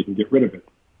can get rid of it.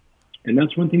 And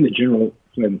that's one thing that General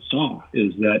Flynn saw,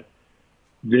 is that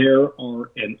there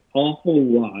are an awful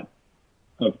lot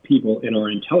of people in our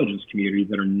intelligence community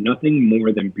that are nothing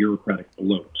more than bureaucratic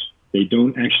bloat. They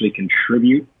don't actually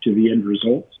contribute to the end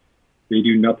result. They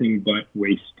do nothing but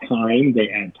waste time. They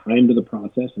add time to the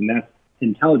process, and that's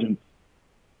intelligence.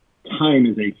 Time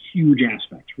is a huge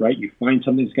aspect, right? You find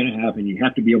something's going to happen, you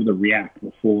have to be able to react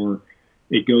before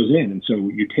it goes in. And so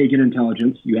you take in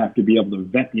intelligence, you have to be able to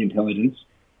vet the intelligence.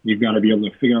 You've got to be able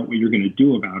to figure out what you're going to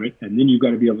do about it, and then you've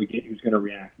got to be able to get who's going to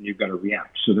react, and you've got to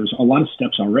react. So there's a lot of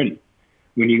steps already.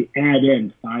 When you add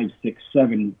in 5, 6,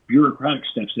 7 bureaucratic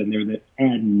steps in there that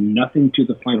add nothing to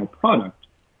the final product,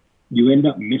 you end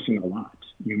up missing a lot.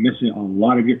 You're missing a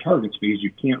lot of your targets because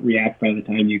you can't react by the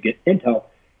time you get intel.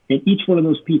 And each one of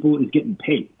those people is getting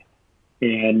paid.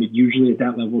 And usually at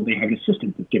that level, they have an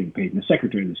assistant that's getting paid, and a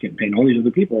secretary that's getting paid, and all these other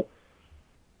people.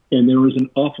 And there was an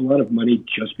awful lot of money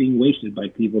just being wasted by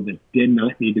people that did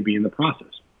not need to be in the process.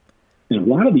 And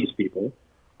a lot of these people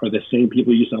are the same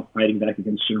people you saw fighting back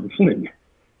against General Flynn.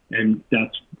 And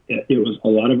a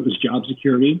lot of it was job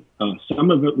security.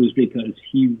 Some of it was because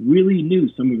he really knew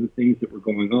some of the things that were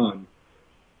going on.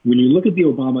 When you look at the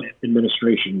Obama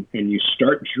administration and you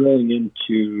start drilling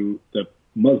into the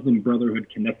Muslim Brotherhood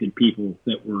connected people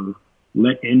that were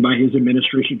let in by his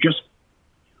administration, just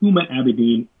Huma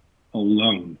Abedin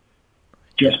alone,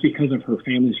 just because of her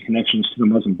family's connections to the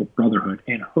Muslim Brotherhood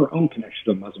and her own connection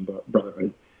to the Muslim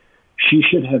Brotherhood, she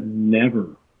should have never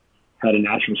had a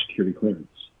national security clearance.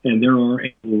 And there are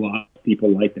a lot of people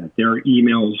like that. There are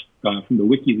emails from the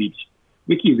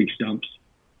WikiLeaks dumps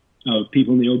of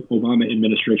people in the Obama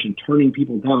administration turning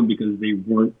people down because they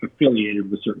weren't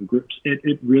affiliated with certain groups.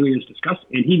 It really is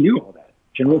disgusting. And he knew all that.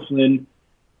 General Flynn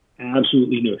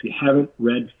absolutely knew. If you haven't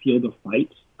read Field of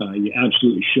Fight, you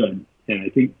absolutely should. And I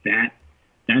think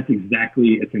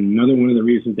it's another one of the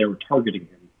reasons they were targeting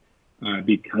him,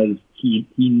 because he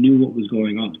knew what was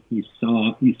going on. He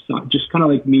saw just kind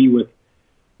of like me with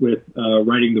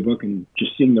writing the book and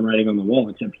just seeing the writing on the wall,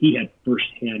 except he had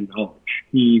firsthand knowledge.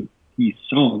 He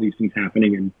saw these things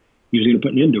happening, and he was going to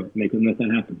put an end to it, and they couldn't let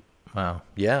that happen. Wow.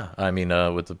 Yeah. I mean,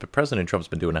 President Trump's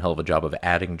been doing a hell of a job of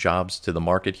adding jobs to the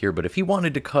market here, but if he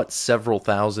wanted to cut several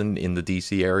thousand in the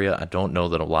D.C. area, I don't know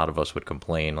that a lot of us would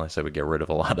complain. Unless I would get rid of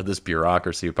a lot of this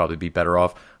bureaucracy, would probably be better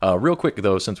off. Real quick,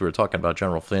 though, since we were talking about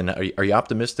General Flynn, are you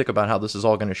optimistic about how this is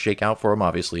all going to shake out for him?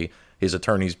 Obviously, his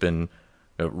attorney's been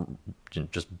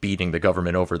just beating the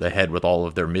government over the head with all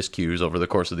of their miscues over the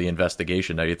course of the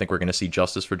investigation. Now, do you think we're going to see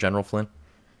justice for General Flynn?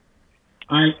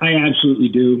 I absolutely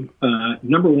do.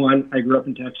 Number one, I grew up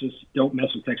in Texas. Don't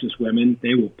mess with Texas women.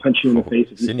 They will punch you in the face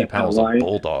if you Sidney step out of Powell's a line.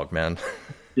 bulldog, man.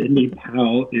 Sidney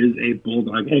Powell is a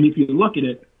bulldog. And if you look at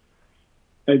it,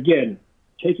 again,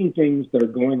 taking things that are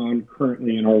going on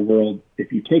currently in our world,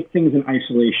 if you take things in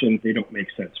isolation, they don't make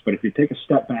sense. But if you take a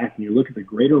step back and you look at the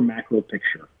greater macro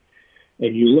picture,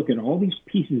 and you look at all these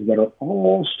pieces that are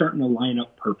all starting to line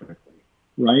up perfectly,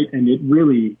 right? And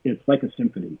it's like a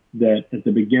symphony that at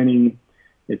the beginning,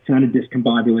 it sounded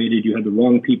discombobulated. You had the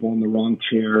wrong people in the wrong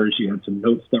chairs. You had some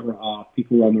notes that were off.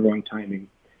 People were on the wrong timing.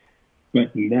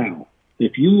 But now,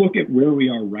 if you look at where we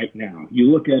are right now, you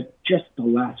look at just the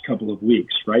last couple of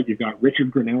weeks, right? You've got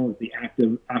Richard Grinnell as the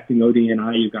acting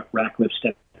ODNI. You've got Ratcliffe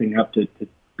stepping up to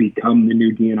become the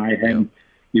new DNI head. Yeah.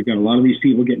 You've got a lot of these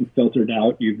people getting filtered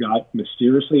out. You've got,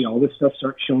 mysteriously, all this stuff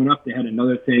starts showing up. They had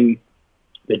another thing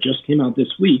that just came out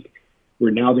this week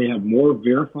where now they have more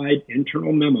verified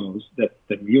internal memos that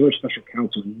the Mueller special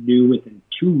counsel knew within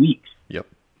 2 weeks. Yep.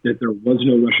 that there was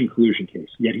no Russian collusion case,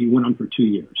 yet he went on for 2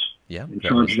 years. Yeah, and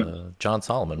that was, charged us. John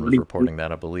Solomon was reporting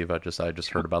that, I believe. I just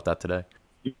heard about that today.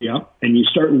 Yeah, and you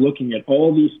start looking at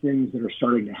all these things that are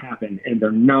starting to happen, and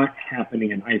they're not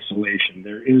happening in isolation.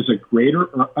 There is a greater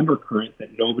undercurrent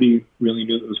that nobody really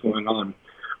knew that was going on.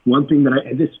 One thing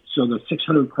that so the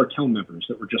 600 cartel members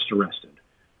that were just arrested,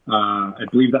 I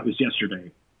believe that was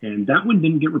yesterday, and that one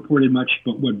didn't get reported much,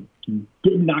 but what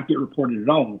did not get reported at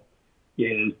all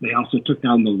is they also took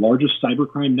down the largest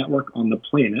cybercrime network on the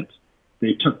planet.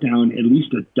 They took down at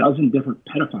least a dozen different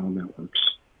pedophile networks.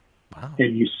 Wow.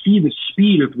 And you see the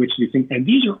speed of which these things, and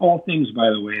these are all things, by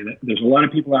the way, that there's a lot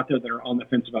of people out there that are on the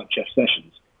fence about Jeff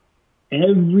Sessions.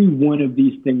 Every one of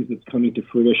these things that's coming to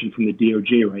fruition from the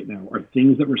DOJ right now are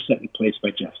things that were set in place by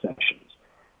Jeff Sessions.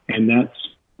 And that's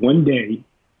one day,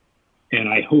 and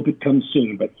I hope it comes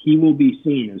soon, but he will be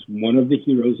seen as one of the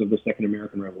heroes of the Second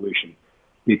American Revolution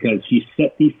because he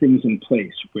set these things in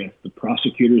place with the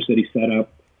prosecutors that he set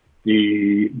up,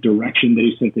 the direction that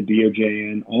he sent the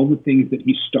DOJ in, all the things that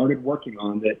he started working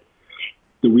on, that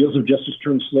the wheels of justice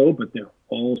turn slow, but they're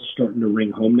all starting to ring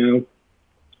home now.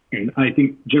 And I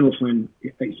think General Flynn,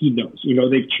 he knows.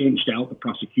 They've changed out the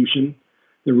prosecution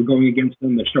that were going against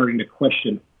him. They're starting to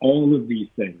question all of these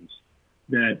things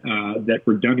that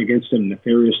were done against him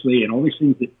nefariously and all these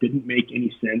things that didn't make any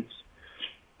sense.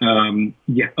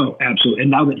 Absolutely.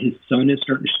 And now that his son is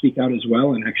starting to speak out as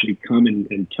well and actually come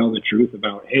and tell the truth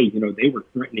about, hey, they were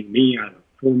threatening me. I had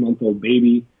a 4-month-old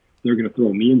baby. They're going to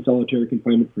throw me in solitary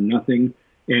confinement for nothing.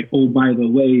 And, oh, by the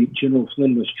way, General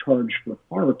Flynn was charged for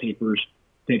FARA papers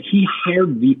that he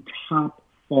hired the top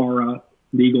FARA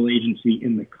legal agency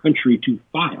in the country to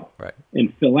file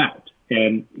and fill out.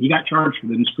 And he got charged for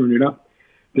them screwing it up.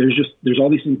 There's all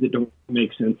these things that don't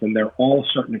make sense, and they're all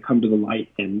starting to come to the light.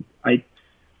 And I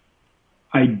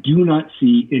do not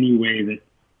see any way that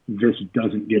this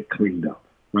doesn't get cleaned up,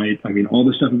 right? I mean, all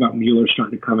the stuff about Mueller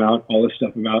starting to come out, all the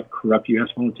stuff about corrupt U.S.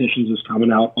 politicians is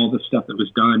coming out, all the stuff that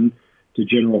was done to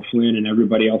General Flynn and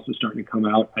everybody else is starting to come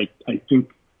out. I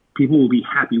think people will be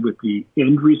happy with the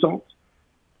end result,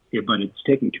 but it's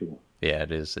taking too long. Yeah,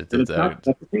 it is. That's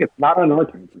the thing. It's not on our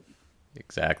time frame.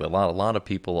 Exactly. A lot of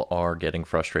people are getting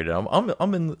frustrated.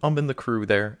 I'm in the crew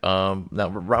there. Now,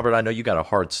 Robert, I know you got a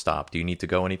hard stop. Do you need to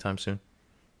go anytime soon?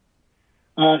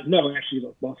 No, actually,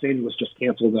 Los Angeles just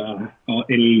canceled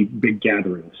any big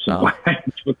gatherings, so I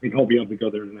don't think I'll be able to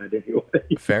go there tonight anyway.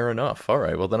 Fair enough. All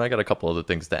right. Well, then I got a couple other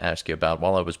things to ask you about.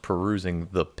 While I was perusing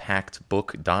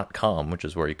thepactbook.com, which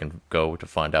is where you can go to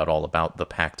find out all about the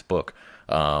Pact Book,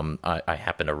 I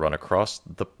happened to run across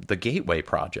the Gateway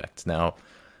Project. Now,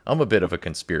 I'm a bit of a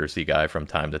conspiracy guy from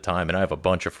time to time, and I have a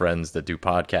bunch of friends that do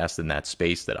podcasts in that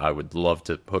space that I would love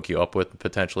to hook you up with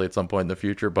potentially at some point in the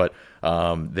future. But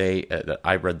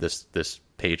I read this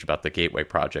page about the Gateway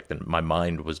Project, and my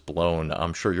mind was blown.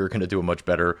 I'm sure you're going to do a much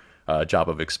better job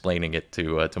of explaining it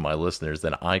to my listeners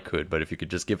than I could. But if you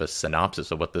could just give a synopsis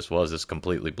of what this was, this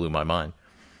completely blew my mind.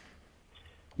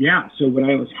 Yeah. So when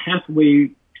I was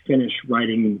halfway finished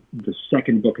writing the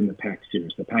second book in the Pact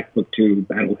series, the Pact Book 2,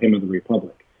 Battle Hymn of the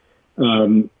Republic,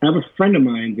 I have a friend of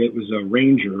mine that was a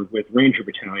ranger with Ranger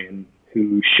Battalion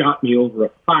who shot me over a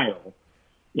file,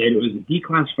 and it was a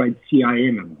declassified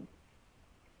CIA memo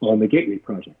on the Gateway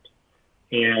Project.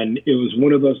 And it was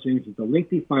one of those things, it's a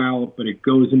lengthy file, but it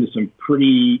goes into some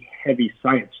pretty heavy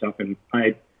science stuff. And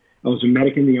I was a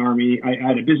medic in the Army. I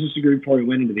had a business degree before I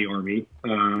went into the Army.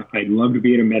 I loved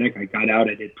being a medic. I got out,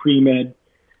 I did pre-med,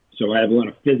 so I have a lot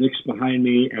of physics behind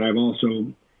me, and I've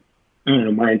also, I don't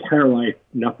know, my entire life,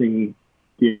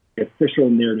 the official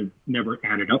narrative never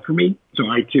added up for me. So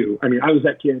I was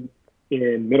that kid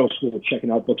in middle school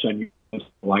checking out books on the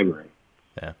library.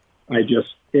 Yeah.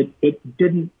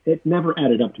 It never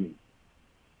added up to me.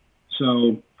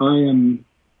 So I am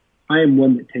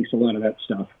one that takes a lot of that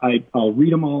stuff. I'll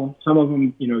read them all. Some of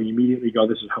them, you immediately go,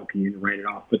 this is how can you write it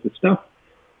off. But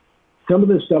some of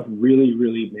this stuff really,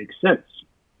 really makes sense.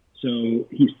 So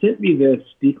he sent me this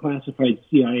declassified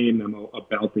CIA memo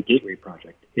about the Gateway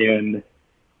Project. And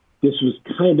this was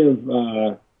kind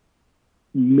of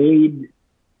made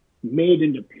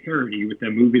into parody with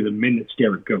that movie, The Men That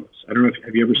Stare at Goats. I don't know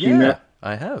have you ever seen that?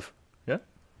 I have. Yeah.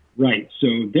 Right. So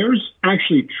there's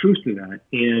actually truth to that.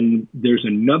 And there's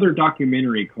another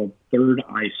documentary called Third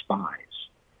Eye Spies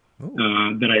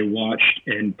that I watched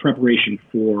in preparation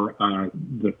for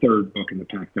the third book in the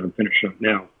Pact that I'm finishing up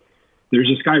now. There's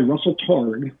this guy, Russell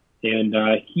Targ, and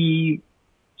he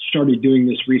started doing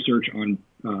this research on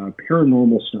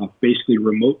paranormal stuff, basically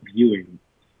remote viewing,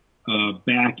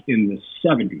 back in the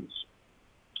 70s.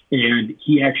 And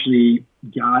he actually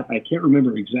I can't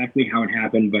remember exactly how it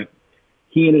happened, but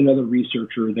he and another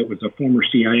researcher that was a former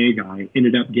CIA guy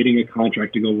ended up getting a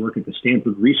contract to go work at the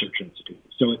Stanford Research Institute.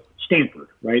 So at Stanford,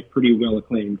 right, pretty well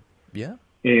acclaimed. Yeah.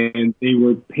 And they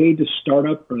were paid to start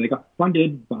up, or they got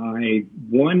funded by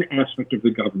one aspect of the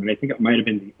government. I think it might have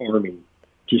been the Army,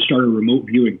 to start a remote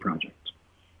viewing project.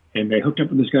 And they hooked up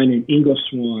with this guy named Ingo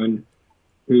Swann,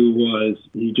 who was,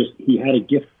 he had a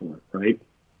gift for it, right?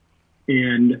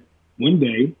 And one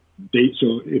day,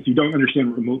 so if you don't understand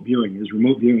what remote viewing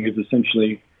is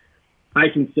essentially, I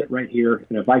can sit right here,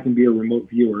 and if I can be a remote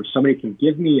viewer, somebody can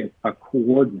give me a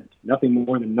coordinate, nothing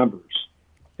more than numbers.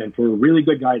 And for a really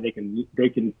good guy, they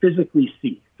can physically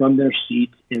see from their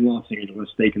seat in Los Angeles,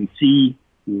 they can see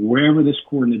wherever this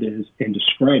coordinate is and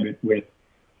describe it with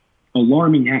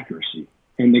alarming accuracy.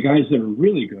 And the guys that are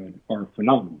really good are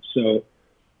phenomenal. So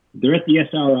they're at the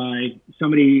SRI.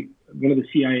 One of the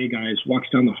CIA guys walks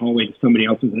down the hallway to somebody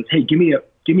else and says, "Hey, give me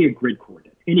a grid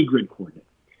coordinate, any grid coordinate."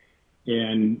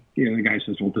 And the guy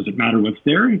says, "Well, does it matter what's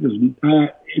there?" He goes,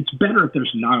 "It's better if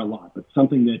there's not a lot, but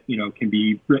something that can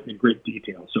be written in great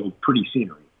detail, so pretty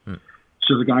scenery."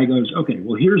 So the guy goes, "Okay,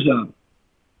 well here's a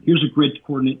grid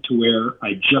coordinate to where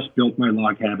I just built my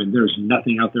log cabin. There's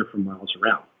nothing out there for miles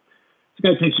around." The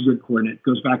guy takes a grid coordinate,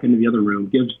 goes back into the other room,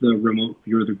 gives the remote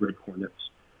viewer the grid coordinates,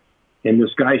 and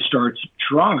this guy starts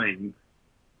drawing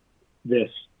this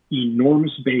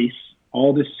enormous base,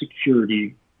 all this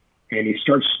security. And he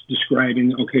starts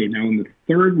describing, okay, now in the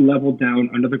third level down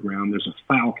under the ground, there's a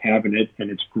file cabinet, and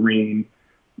it's green.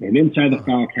 And inside the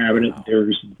file cabinet,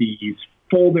 there's these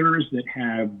folders that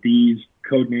have these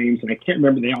code names. And I can't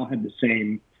remember, they all had the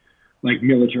same, like,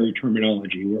 military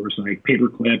terminology, where it was like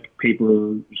paperclip,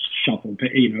 paper shuffle,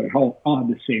 it all had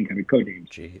the same kind of code names.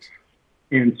 Jeez.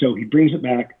 And so he brings it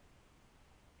back,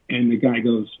 and the guy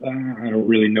goes, I don't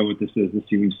really know what this is. This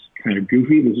seems kind of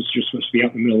goofy. This is just supposed to be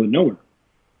out in the middle of nowhere.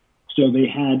 So they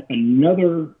had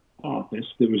another office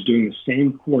that was doing the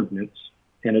same coordinates,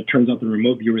 and it turns out the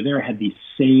remote viewer there had the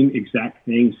same exact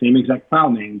thing, same exact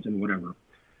file names and whatever.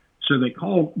 So they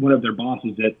call one of their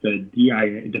bosses at the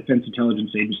DIA, Defense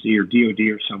Intelligence Agency, or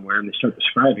DOD or somewhere, and they start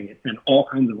describing it, and all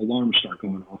kinds of alarms start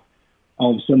going off.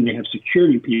 All of a sudden they have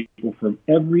security people from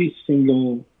every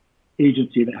single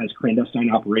agency that has clandestine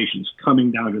operations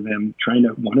coming down to them,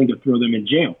 wanting to throw them in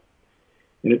jail.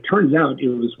 And it turns out it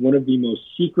was one of the most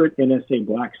secret NSA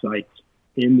black sites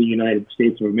in the United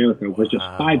States of America, was just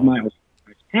 5 miles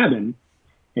from his cabin.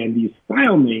 And these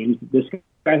file names that this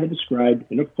guy had described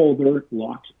in a folder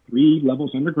locked 3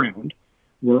 levels underground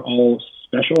were all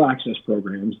special access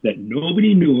programs that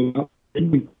nobody knew about,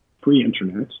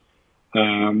 pre-internet.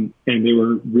 And they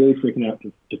were really freaking out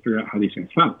to figure out how these guys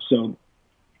found. So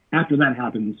after that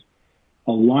happens,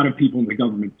 a lot of people in the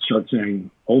government start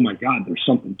saying, oh my God, there's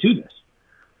something to this.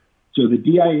 So the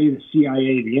DIA, the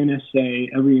CIA, the NSA,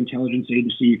 every intelligence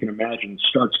agency you can imagine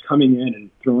starts coming in and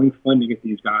throwing funding at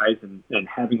these guys and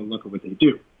having a look at what they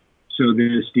do. So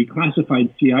this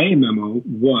declassified CIA memo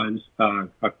was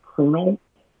a colonel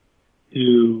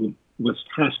who was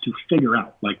tasked to figure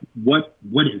out, like, what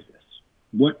is this?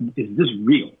 What is this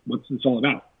real? What's this all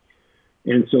about?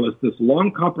 And so it's this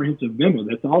long, comprehensive memo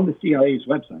that's on the CIA's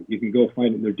website. You can go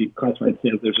find it in their declassified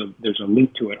sales. There's a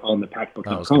link to it on the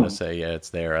pactbook.com. I was going to say, yeah, it's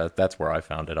there. That's where I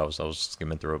found it. I was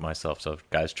skimming through it myself. So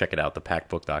guys, check it out, the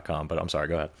pactbook.com. But I'm sorry,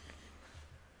 go ahead.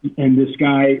 And this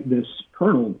guy, this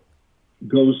colonel,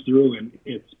 goes through, and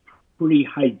it's pretty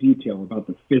high detail about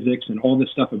the physics and all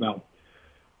this stuff about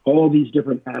all these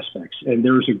different aspects. And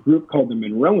there's a group called the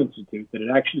Monroe Institute that had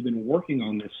actually been working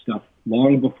on this stuff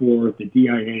long before the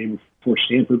DIA, before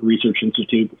Stanford Research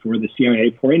Institute, before the CIA,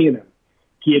 before any of them.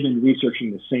 He had been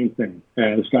researching the same thing.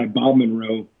 This guy, Bob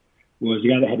Monroe, was the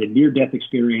guy that had a near-death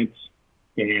experience,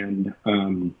 and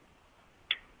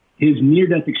his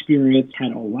near-death experience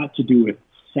had a lot to do with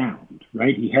sound,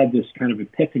 right? He had this kind of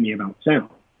epiphany about sound.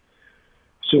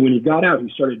 So when he got out, when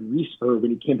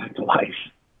he came back to life,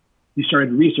 he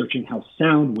started researching how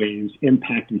sound waves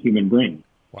impact the human brain.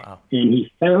 Wow. And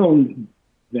he found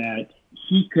that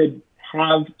he could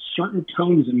have certain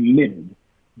tones emitted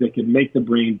that could make the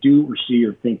brain do or see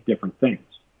or think different things.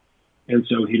 And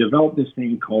so he developed this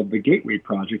thing called the Gateway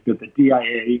Project that the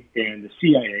DIA and the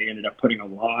CIA ended up putting a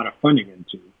lot of funding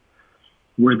into,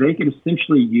 where they could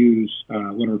essentially use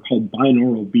what are called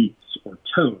binaural beats, or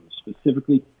tones,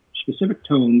 specific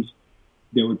tones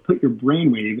that would put your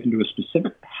brainwave into a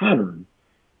specific pattern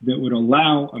that would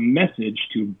allow a message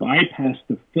to bypass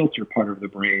the filter part of the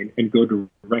brain and go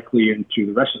directly into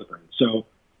the rest of the brain. So,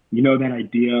 that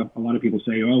idea, a lot of people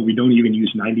say, oh, we don't even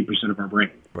use 90% of our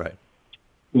brain. Right.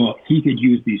 Well, he could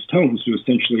use these tones to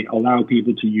essentially allow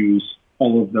people to use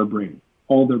all of their brain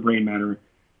matter,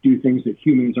 do things that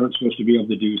humans aren't supposed to be able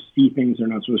to do, see things they're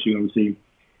not supposed to be able to see.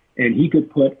 And he could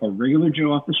put a regular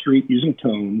Joe off the street using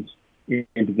tones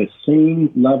into the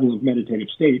same level of meditative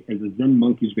state as a Zen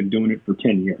monk who's been doing it for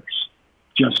 10 years,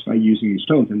 just by using these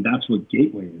tones. And that's what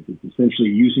Gateway is. It's essentially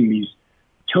using these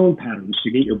tone patterns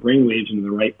to get your brainwaves into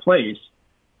the right place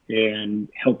and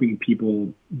helping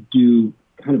people do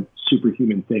kind of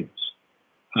superhuman things.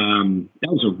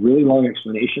 That was a really long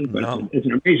explanation, but it's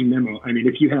an amazing memo. I mean,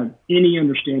 if you have any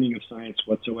understanding of science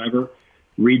whatsoever,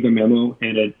 read the memo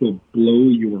and it will blow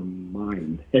your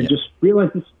mind. And just realize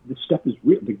this stuff is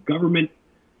real. The government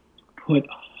put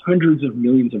hundreds of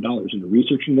millions of dollars into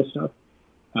researching this stuff.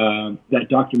 That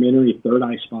documentary, Third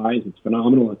Eye Spies, it's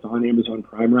phenomenal. It's on Amazon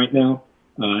Prime right now.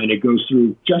 And it goes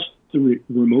through just the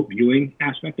remote viewing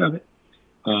aspect of it.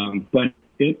 But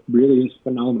it really is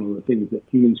phenomenal, the things that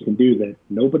humans can do that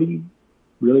nobody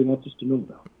really wants us to know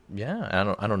about. Yeah,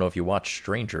 I don't know if you watch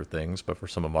Stranger Things, but for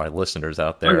some of my listeners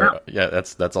out there,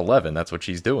 that's 11. That's what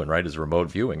she's doing, right? Is remote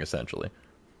viewing, essentially.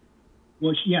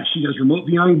 Well, she does remote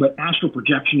viewing, but astral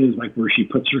projection is like where she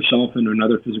puts herself into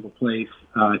another physical place.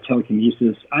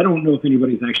 Telekinesis. I don't know if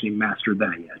anybody's actually mastered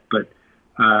that yet, but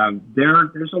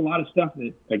there's a lot of stuff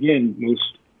that, again,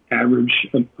 most average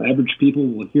people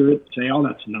will hear it, say, "Oh,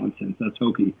 that's nonsense. That's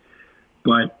hokey."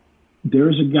 But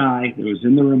there's a guy that was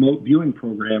in the remote viewing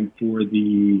program for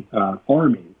the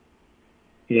Army,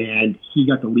 and he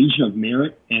got the Legion of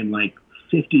Merit and like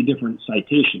 50 different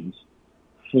citations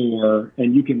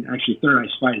and you can actually, Third Eye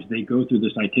Spies, they go through the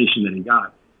citation that he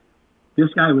got. This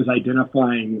guy was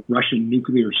identifying Russian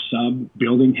nuclear sub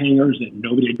building hangars that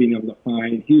nobody had been able to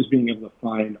find. He was being able to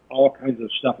find all kinds of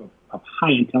stuff of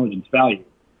high intelligence value.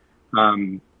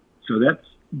 So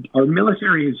our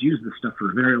military has used this stuff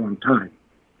for a very long time.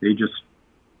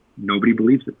 Nobody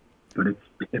believes it, but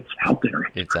it's out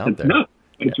there. It's out there. No,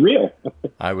 it's real.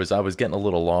 I was getting a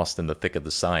little lost in the thick of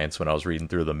the science when I was reading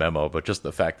through the memo, but just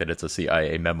the fact that it's a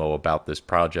CIA memo about this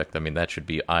project, I mean, that should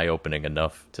be eye-opening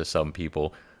enough to some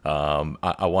people. I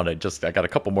got a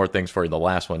couple more things for you. The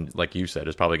last one, like you said,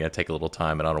 is probably going to take a little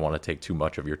time, and I don't want to take too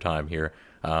much of your time here.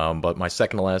 But my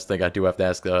second to last thing I do have to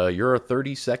ask, you're a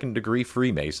 32nd degree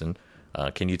Freemason.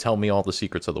 Can you tell me all the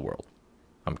secrets of the world?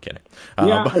 I'm kidding.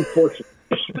 Unfortunately.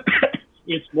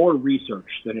 It's more research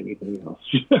than anything else.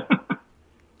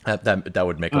 That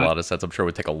would make a lot of sense. I'm sure it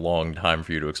would take a long time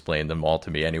for you to explain them all to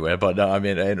me anyway. But I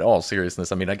mean, in all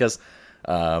seriousness, I mean, I guess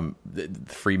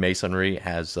Freemasonry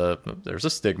has there's a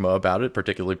stigma about it,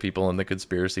 particularly people in the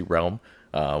conspiracy realm.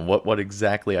 What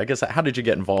exactly? I guess how did you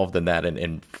get involved in that?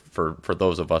 And for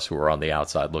those of us who are on the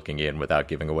outside looking in, without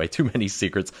giving away too many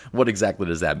secrets, what exactly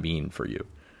does that mean for you?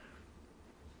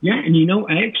 Yeah, and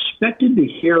I expected to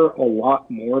hear a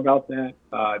lot more about that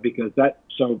because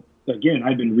again,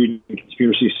 I've been reading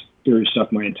conspiracy theory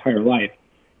stuff my entire life.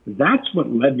 That's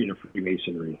what led me to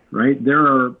Freemasonry, right? There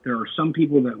are some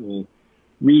people that will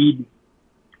read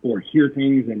or hear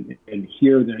things and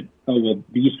hear that, oh, well,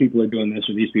 these people are doing this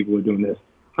or these people are doing this.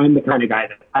 I'm the kind of guy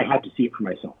that I have to see it for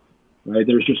myself, right?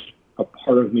 There's just a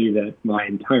part of me that my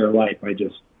entire life,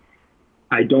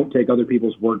 I don't take other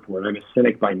people's word for it. I'm a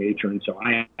cynic by nature, and so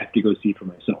I have to go see it for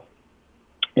myself.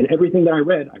 And everything that I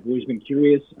read, I've always been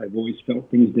curious. I've always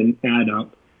felt things didn't add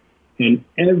up. And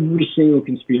every single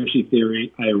conspiracy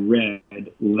theory I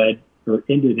read led or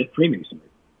ended at Freemasonry,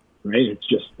 right?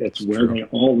 It's where they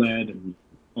all led, and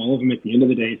all of them at the end of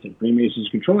the day said Freemasons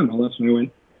controlling all this. And I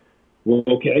went, well,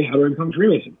 okay, how do I become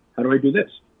Freemason? How do I do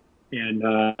this? And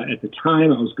at the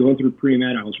time, I was going through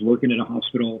pre-med. I was working at a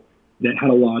hospital that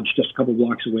had a lodge just a couple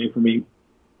blocks away from me.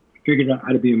 Figured out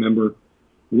how to be a member.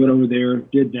 Went over there,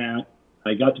 did that.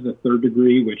 I got to the third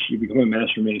degree, which you become a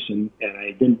Master Mason, and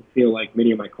I didn't feel like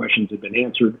many of my questions had been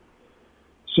answered.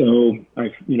 So,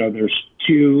 there's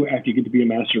two, after you get to be a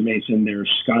Master Mason, there's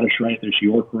Scottish Rite, there's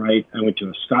York Rite. I went to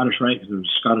a Scottish Rite because there was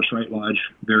a Scottish Rite Lodge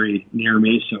very near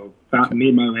me, so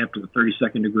made my way up to the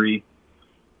 32nd degree.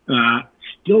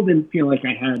 Still didn't feel like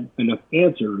I had enough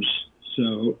answers,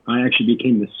 so I actually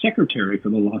became the secretary for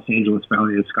the Los Angeles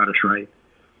Valley of Scottish Rite,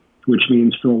 which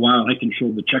means for a while I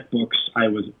controlled the checkbooks. I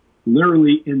was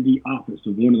literally in the office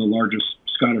of one of the largest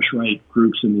Scottish Rite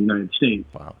groups in the United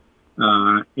States. Wow.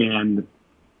 And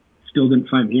still didn't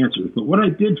find the answers. But what I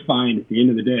did find at the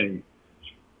end of the day,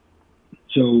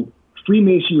 so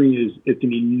Freemasonry it's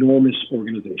an enormous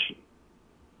organization.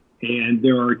 And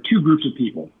there are two groups of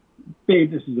people.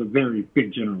 This is a very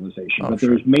big generalization, but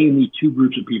there's mainly two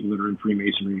groups of people that are in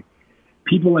Freemasonry.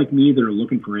 People like me that are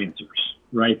looking for answers,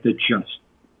 right? It's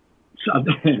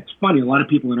funny, a lot of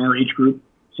people in our age group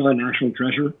saw a National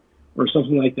Treasure or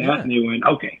something like that, and they went,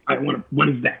 okay, what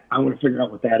is that? I want to figure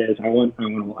out what that is. I want to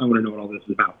know what all this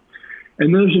is about.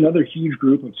 And there's another huge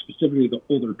group of specifically the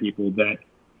older people that,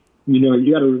 you know,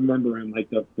 you got to remember in like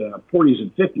the 40s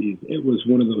and 50s, it was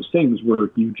one of those things where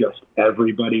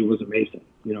everybody was a Mason.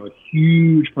 You know, a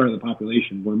huge part of the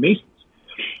population were Masons.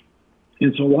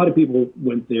 And so a lot of people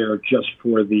went there just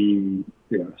for the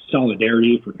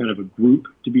solidarity, for kind of a group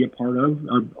to be a part of.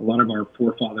 A lot of our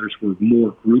forefathers were more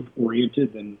group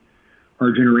oriented than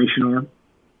our generation are.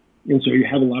 And so you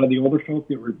have a lot of the older folk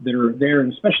that are there,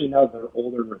 and especially now that they're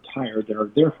older and retired, that are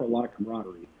there for a lot of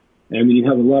camaraderie. And I mean, you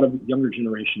have a lot of younger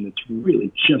generation that's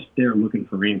really just there looking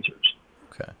for answers.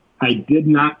 Okay. I did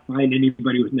not find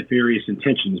anybody with nefarious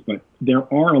intentions, but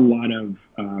there are a lot of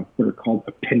what are called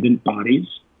appendant bodies.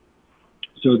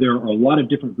 So there are a lot of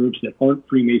different groups that aren't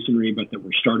Freemasonry, but that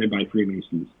were started by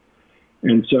Freemasons.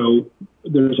 And so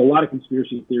there's a lot of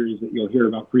conspiracy theories that you'll hear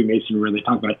about Freemasonry where they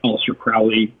talk about Aleister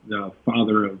Crowley, the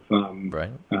father of,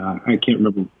 I can't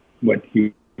remember what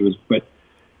he was, but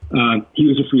he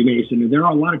was a Freemason. And there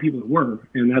are a lot of people that were.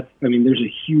 And there's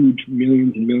a huge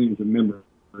millions and millions of members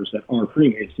that are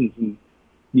Freemasons. And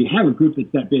you have a group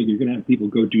that's that big, you're going to have people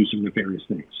go do some nefarious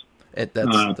things.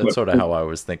 That's sort of how I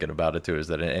was thinking about it too, is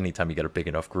that anytime you get a big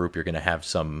enough group, you're going to have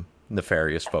some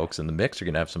nefarious folks in the mix. You're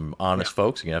going to have some honest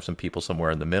folks. You're going to have some people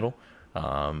somewhere in the middle.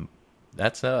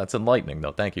 That's enlightening,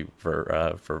 though. Thank you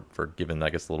for giving, I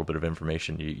guess, a little bit of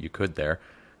information you could there.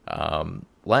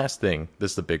 Last thing,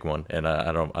 this is the big one, and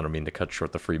I don't mean to cut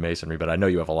short the Freemasonry, but I know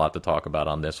you have a lot to talk about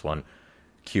on this one.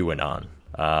 QAnon.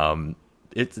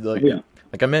 It's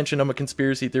like I mentioned, I'm a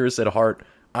conspiracy theorist at heart.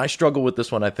 I struggle with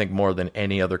this one, I think, more than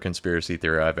any other conspiracy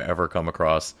theory I've ever come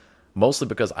across, mostly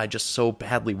because I just so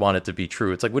badly want it to be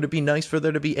true. It's like, would it be nice for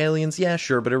there to be aliens? Yeah,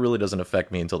 sure, but it really doesn't affect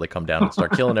me until they come down and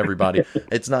start killing everybody.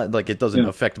 It's not like it doesn't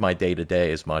affect my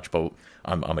day-to-day as much, but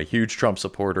I'm a huge Trump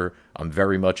supporter. I'm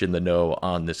very much in the know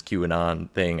on this QAnon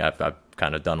thing. I've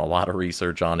kind of done a lot of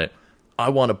research on it. I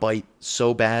want to bite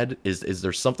so bad. Is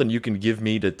there something you can give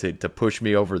me to push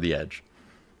me over the edge?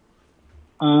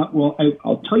 Well,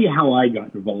 I'll tell you how I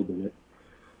got involved in it.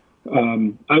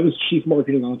 I was chief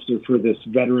marketing officer for this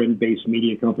veteran-based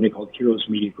media company called Heroes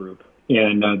Media Group.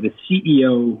 And the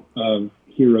CEO of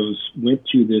Heroes went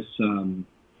to this,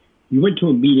 he went to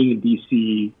a meeting in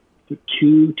D.C.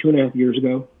 two and a half years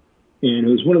ago. And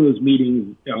it was one of those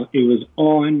meetings, it was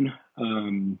on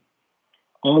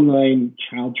online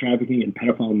child trafficking and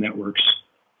pedophile networks,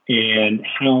 and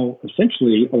how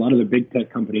essentially a lot of the big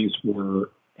tech companies were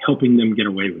helping them get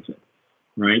away with it,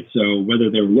 right? So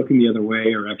whether they were looking the other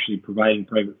way or actually providing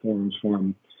private forums for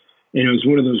them. And it was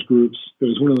one of those groups, it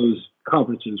was one of those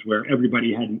conferences where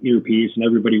everybody had an earpiece and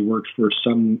everybody worked for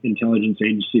some intelligence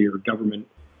agency or government,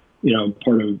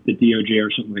 part of the DOJ or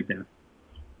something like that.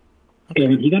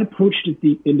 And he got approached at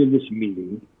the end of this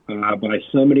meeting by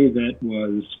somebody that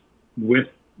was with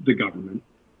the government,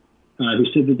 who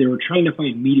said that they were trying to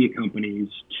find media companies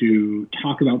to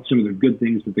talk about some of the good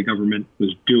things that the government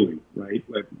was doing, right?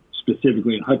 Like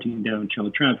specifically hunting down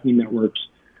child trafficking networks,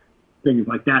 things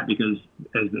like that, because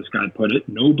as this guy put it,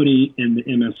 nobody in the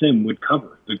MSM would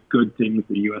cover the good things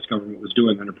the U.S. government was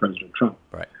doing under President Trump.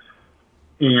 Right.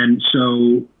 And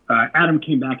so Adam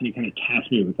came back and he kind of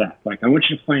tasked me with that. Like, I want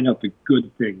you to find out the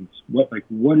good things. What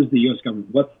is the U.S.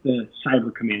 government? What's the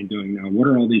Cyber Command doing now? What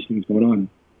are all these things going on?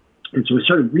 And so I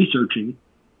started researching,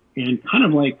 and kind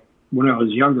of like when I was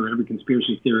younger, every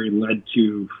conspiracy theory led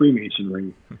to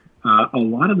Freemasonry. A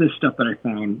lot of this stuff that I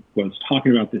found was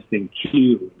talking about this thing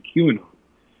QAnon.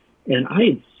 And I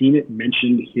had seen it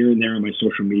mentioned here and there on my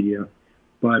social media,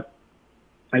 but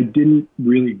I didn't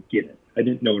really get it. I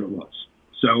didn't know what it was.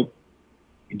 So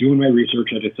doing my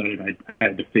research, I decided I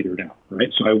had to figure it out,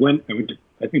 right? So I went to,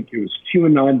 I think it was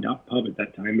QAnon.pub at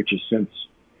that time, which has since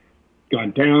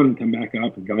gone down and come back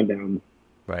up and gone down.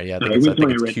 Right, yeah, I think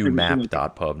it's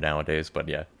QMap.pub nowadays, but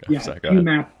yeah. Yeah, sorry,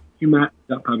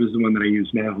 QMap.pub is the one that I use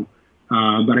now.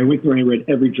 But I went through and I read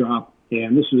every drop,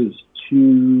 and this was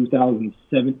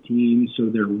 2017, so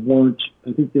there weren't,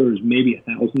 I think there was maybe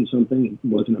 1,000 something. It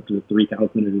wasn't up to the 3,000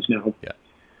 it is now. Yeah.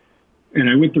 And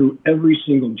I went through every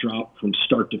single drop from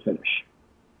start to finish.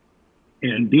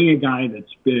 And being a guy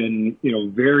that's been,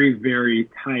 very, very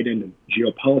tied into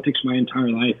geopolitics my entire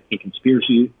life and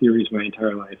conspiracy theories my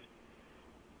entire life,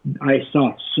 I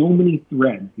saw so many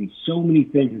threads and so many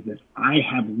things that I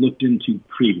have looked into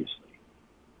previously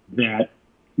that,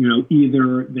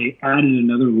 either they added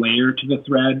another layer to the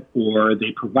thread or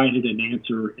they provided an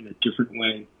answer in a different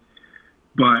way.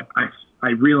 But I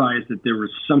realized that there was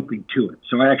something to it.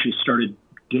 So I actually started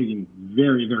digging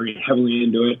very, very heavily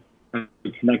into it,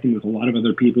 connecting with a lot of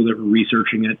other people that were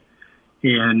researching it.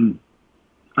 And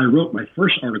I wrote my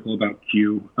first article about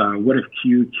Q, what if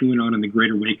QAnon and the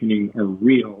Great Awakening are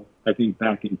real, I think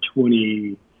back in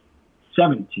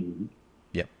 2017.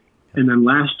 Yep. And then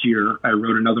last year, I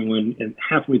wrote another one, and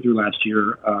halfway through last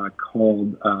year,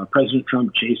 called President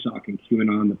Trump, JSOC, and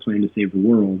QAnon, the Plan to Save the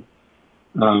World.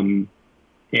 And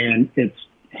it's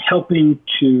helping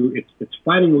to, it's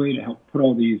finding a way to help put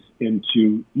all these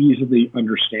into easily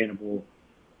understandable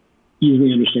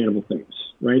things,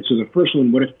 right? So the first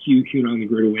one, what if QAnon, the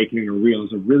Great Awakening, are real,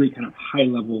 is a really kind of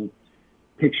high-level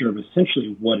picture of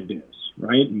essentially what it is,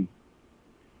 right? And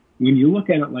when you look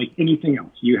at it like anything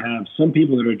else, you have some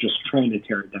people that are just trying to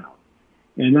tear it down.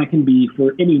 And that can be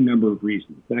for any number of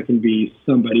reasons. That can be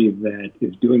somebody that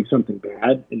is doing something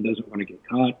bad and doesn't want to get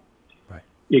caught. Right.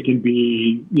 It can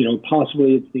be,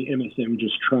 possibly it's the MSM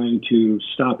just trying to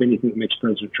stop anything that makes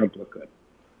President Trump look good.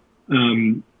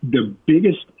 The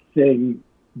biggest thing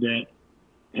that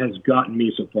has gotten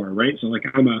me so far, right? So like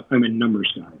I'm a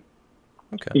numbers guy.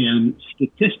 Okay. And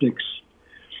statistics,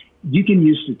 you can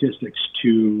use statistics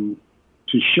to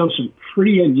show some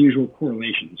pretty unusual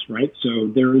correlations, right? So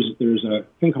there's a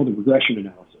thing called the regression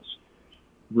analysis,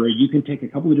 where you can take a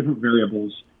couple of different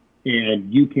variables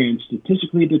and you can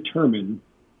statistically determine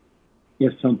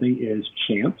if something is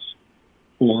chance,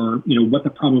 or what the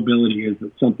probability is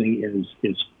that something is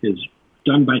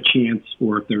done by chance,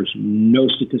 or if there's no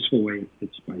statistical way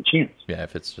it's by chance. Yeah,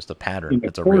 if it's just a pattern,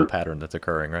 it's a real pattern that's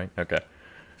occurring, right? Okay.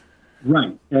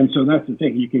 Right. And so that's the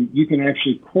thing. You can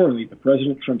actually correlate the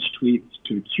President Trump's tweets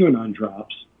to QAnon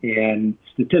drops, and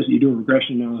you do a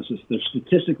regression analysis, they're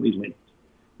statistically linked,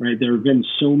 right? There have been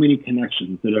so many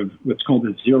connections that have what's called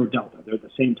a zero delta. They're at the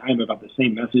same time about the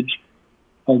same message,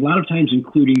 a lot of times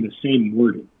including the same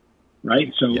wording,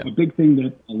 right? So a big thing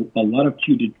that a lot of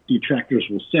Q detractors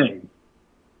will say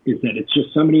is that it's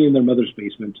just somebody in their mother's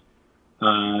basement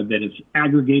that is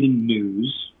aggregating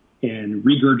news and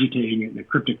regurgitating it in a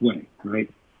cryptic way, right?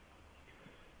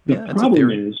 The problem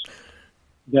is,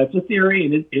 that's a theory,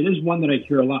 and it is one that I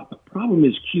hear a lot. The problem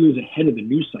is Q is ahead of the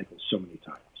news cycle so many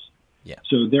times. Yeah.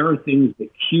 So there are things that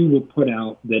Q will put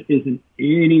out that isn't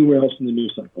anywhere else in the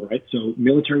news cycle, right? So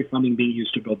military funding being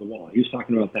used to build the wall. He was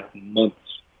talking about that months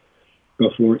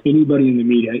before anybody in the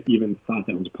media even thought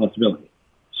that was a possibility.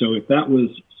 So if that was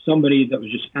somebody that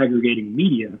was just aggregating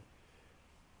media,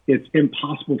 it's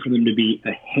impossible for them to be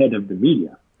ahead of the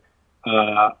media.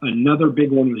 Another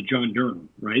big one was John Durham,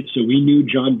 right? So we knew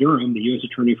John Durham, the U.S.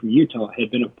 attorney from Utah, had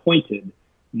been appointed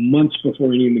months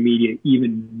before any in the media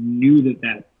even knew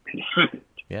that had happened.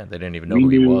 Yeah, they didn't even know who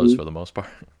he was for the most part.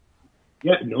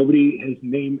 Yeah, nobody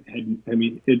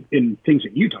in things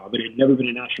in Utah, but it had never been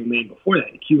a national name before that.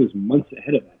 Q was months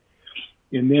ahead of that.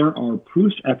 And there are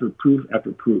proof after proof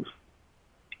after proof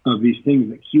of these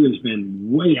things that Q has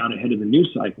been way out ahead of the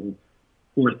news cycle,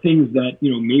 or things that,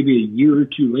 maybe a year or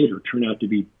two later turn out to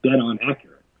be dead on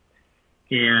accurate.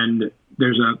 And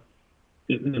there's I'm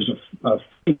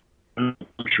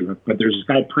not sure, but there's this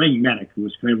guy, Praying Medic, who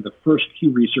was kind of the first Q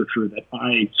researcher that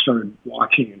I started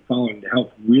watching and following to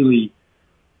help really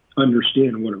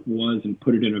understand what it was and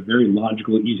put it in a very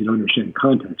logical, easy to understand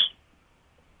context.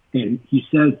 And he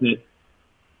says that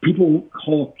people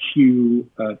call Q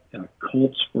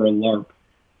cults or a LARP.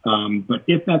 But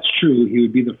if that's true, he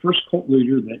would be the first cult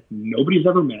leader that nobody's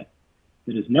ever met,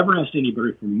 that has never asked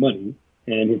anybody for money,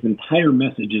 and his entire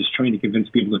message is trying to convince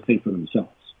people to think for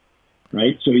themselves,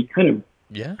 right? So he kind of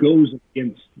goes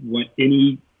against what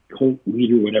any cult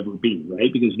leader would ever be,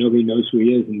 right? Because nobody knows who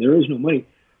he is, and there is no money.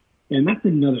 And that's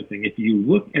another thing. If you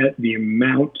look at the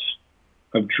amount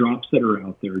of drops that are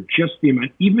out there, just the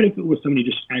amount, even if it was somebody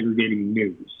just aggregating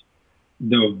news,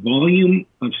 the volume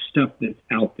of stuff that's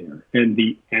out there and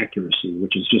the accuracy,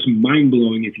 which is just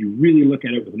mind-blowing if you really look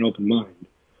at it with an open mind,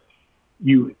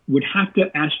 you would have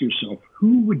to ask yourself,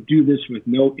 who would do this with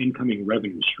no incoming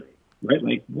revenue stream, right?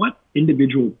 Like, what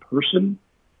individual person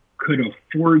could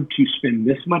afford to spend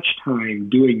this much time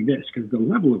doing this? Because the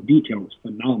level of detail is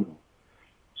phenomenal.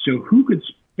 So who could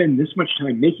spend this much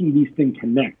time making these things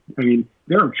connect? I mean,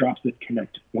 there are drops that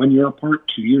connect 1 year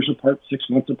apart, 2 years apart, 6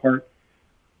 months apart.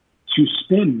 To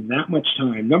spend that much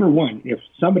time, number one, if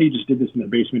somebody just did this in their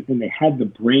basement and they had the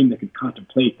brain that could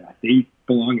contemplate that, they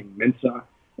belong in Mensa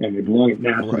and they belong at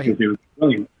NASA because they were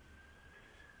brilliant.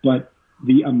 But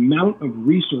the amount of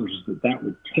resources that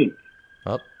would take.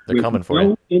 Oh, they're coming for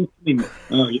you.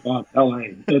 LA.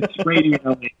 It's raining in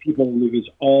LA. People lose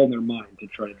all their mind to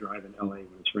try to drive in LA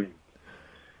when it's raining.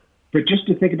 But just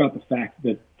to think about the fact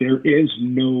that there is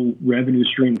no revenue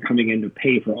stream coming in to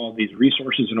pay for all these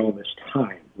resources and all this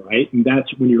time, right? And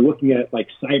that's when you're looking at like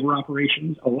cyber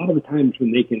operations. A lot of the times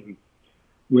when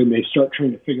they start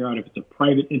trying to figure out if it's a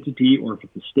private entity or if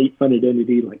it's a state-funded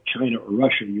entity like China or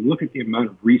Russia, you look at the amount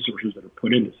of resources that are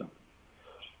put into something.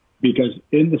 Because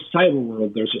in the cyber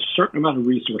world, there's a certain amount of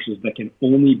resources that can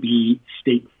only be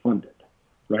state funded,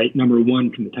 right? Number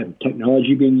one, from the type of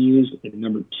technology being used, and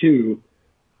number two,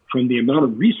 from the amount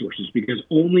of resources, because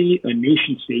only a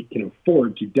nation state can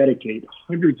afford to dedicate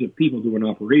hundreds of people to an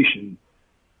operation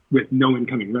with no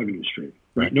incoming revenue stream,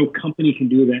 right? No company can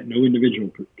do that. No individual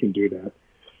can do that.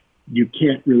 You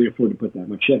can't really afford to put that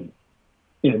much in.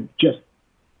 And just,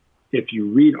 if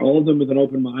you read all of them with an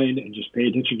open mind and just pay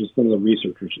attention to some of the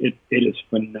researchers, it is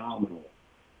phenomenal,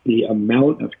 the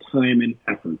amount of time and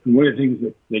effort. And one of the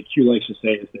things that Q likes to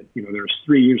say is that, there's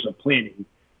 3 years of planning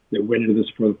that went into this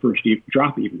before the first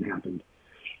drop even happened.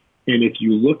 And if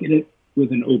you look at it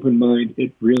with an open mind,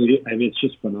 it really, it's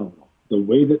just phenomenal. The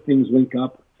way that things link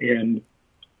up. And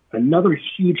another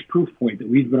huge proof point that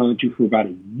we've been on to for about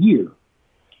a year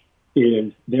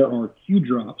is there are Q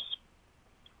drops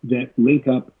that link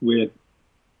up with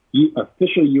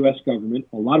official U.S. government,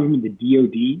 a lot of them in the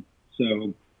DOD,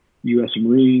 so U.S.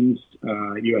 Marines,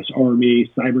 U.S.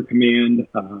 Army, Cyber Command,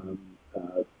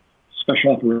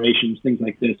 Special Operations, things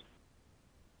like this,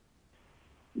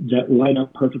 that line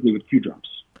up perfectly with Q drops.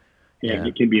 And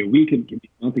it can be a week, it can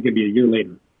be a month, it can be a year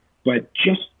later. But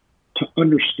just to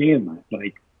understand that,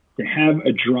 like to have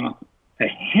a drop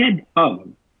ahead of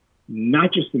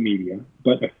not just the media,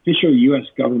 but official U.S.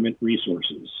 government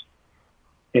resources,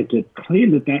 and to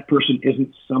claim that that person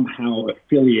isn't somehow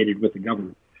affiliated with the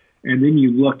government. And then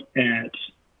you look at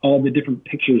all the different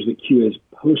pictures that Q has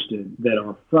posted that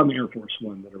are from Air Force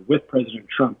One, that are with President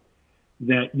Trump,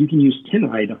 that you can use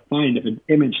TinEye to find if an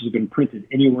image has been printed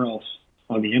anywhere else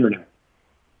on the internet.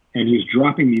 And he's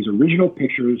dropping these original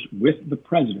pictures with the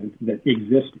president that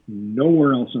exist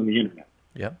nowhere else on the internet.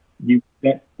 Yeah.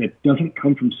 That doesn't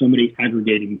come from somebody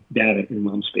aggregating data in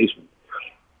mom's basement.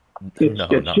 It's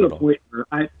to a point where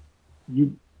I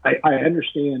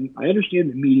understand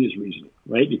the media's reasoning,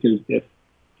 right? Because if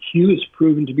Q is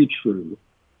proven to be true,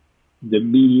 the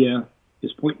media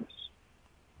is pointless.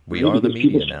 We are the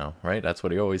media now, right? That's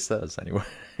what he always says, anyway.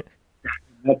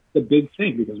 That's the big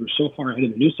thing, because we're so far ahead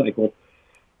of the news cycle.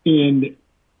 And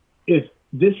if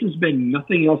this has been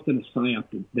nothing else than a psyop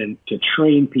than to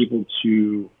train people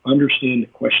to understand, to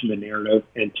question the narrative,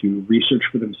 and to research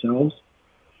for themselves,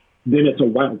 then it's a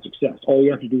wild success. All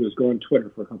you have to do is go on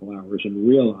Twitter for a couple hours and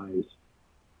realize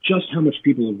just how much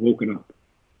people have woken up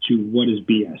to what is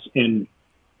BS. And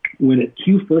when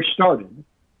Q first started,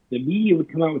 the media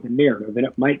would come out with a narrative, and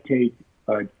it might take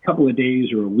a couple of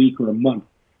days or a week or a month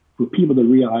for people to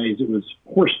realize it was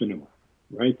horse manure,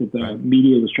 right? That the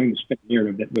media was trying to spin a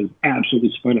narrative that was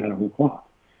absolutely spun out of whole cloth.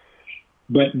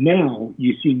 But now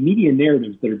you see media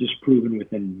narratives that are disproven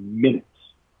within minutes,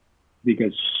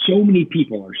 because so many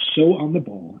people are so on the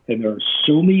ball, and there are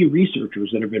so many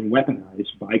researchers that have been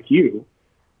weaponized by Q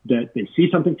that they see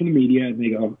something from the media and they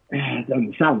go, it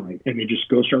doesn't sound right, and they just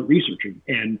go start researching.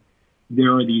 And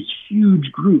there are these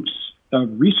huge groups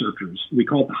of researchers. We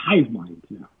call it the hive mind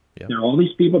now. Yep. There are all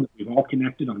these people that we've all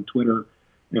connected on Twitter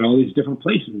and all these different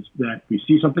places that we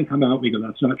see something come out, we go,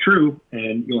 that's not true,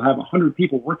 and you'll have 100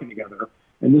 people working together.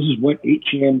 And this is what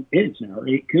 8chan is now, or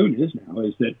 8kun is now,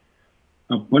 is that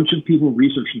a bunch of people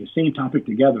researching the same topic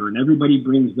together, and everybody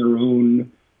brings their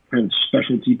own kind of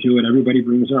specialty to it. Everybody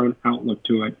brings their own outlook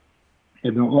to it,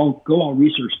 and they'll all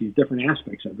research these different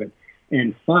aspects of it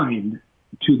and find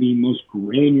to the most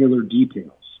granular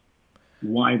details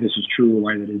why this is true or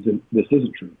why this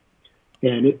isn't true.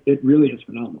 And it really is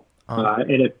phenomenal. I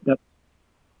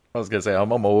was gonna say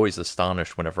I'm always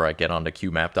astonished whenever I get onto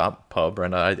QMap.pub,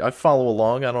 and I follow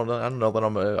along. I don't know that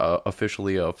I'm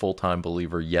officially a full-time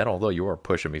believer yet, although you are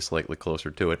pushing me slightly closer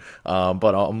to it.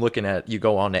 But I'm looking at, you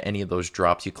go on to any of those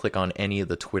drops, you click on any of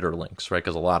the Twitter links, right?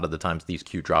 Because a lot of the times these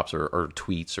Q drops are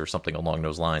tweets or something along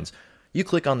those lines. You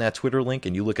click on that Twitter link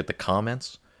and you look at the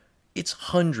comments. It's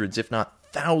hundreds, if not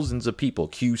thousands of people.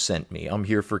 Q sent me. I'm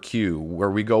here for Q. Where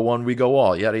we go one, we go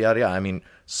all. Yada, yada, yada. I mean,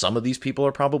 some of these people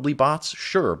are probably bots,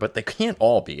 sure, but they can't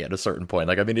all be at a certain point.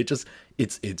 Like, I mean,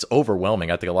 it's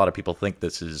overwhelming. I think a lot of people think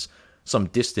this is some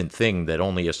distant thing that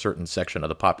only a certain section of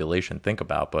the population think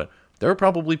about, but there are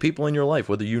probably people in your life,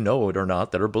 whether you know it or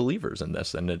not, that are believers in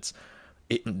this. And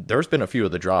there's been a few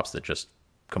of the drops that just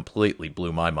completely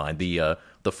blew my mind. The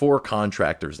 4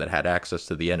 contractors that had access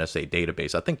to the NSA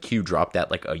database, I think Q dropped that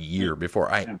like a year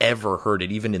before I ever heard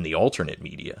it, even in the alternate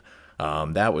media.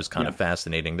 That was kind of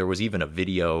fascinating. There was even a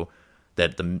video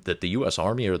that the U.S.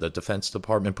 Army or the Defense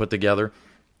Department put together,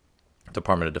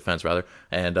 Department of Defense rather,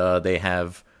 and they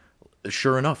have,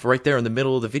 sure enough, right there in the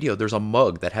middle of the video, there's a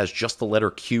mug that has just the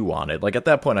letter Q on it. Like, at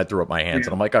that point, I threw up my hands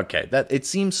and I'm like, okay, it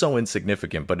seems so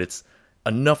insignificant, but it's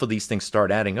enough of these things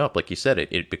start adding up, like you said,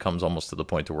 it becomes almost to the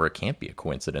point to where it can't be a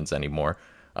coincidence anymore.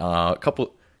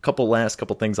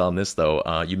 Couple things on this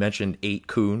though. You mentioned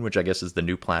 8kun, which I guess is the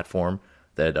new platform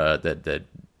that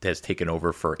has taken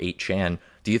over for 8chan.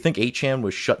 Do you think 8chan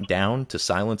was shut down to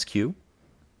silence Q?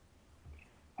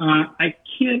 I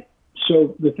can't.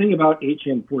 So the thing about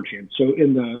 8chan, 4chan. So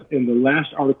in the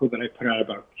last article that I put out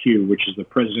about Q, which is the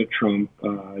President Trump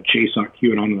JSOC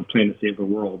QAnon on the plan to save the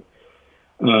world,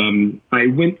 I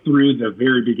went through the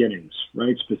very beginnings,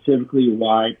 right? Specifically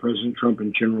why President Trump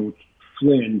and General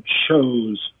Flynn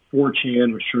chose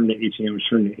 4chan, was turned to 8chan, was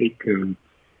turned to 8kun,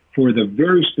 for the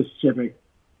very specific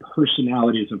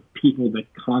personalities of people that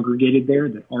congregated there,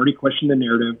 that already questioned the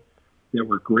narrative, that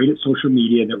were great at social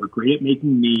media, that were great at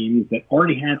making memes, that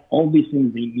already had all these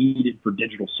things they needed for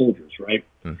digital soldiers, right?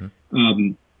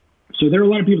 Mm-hmm. So there are a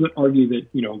lot of people that argue that,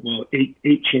 well,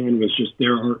 8chan was just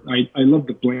there. I love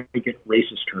the blanket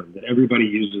racist term that everybody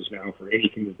uses now for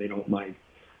anything that they don't like.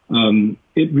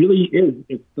 It really is.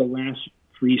 It's the last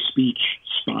free speech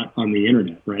spot on the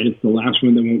internet, right? It's the last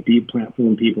one that won't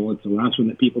deplatform people. It's the last one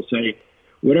that people say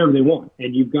whatever they want.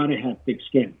 And you've got to have thick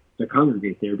skin to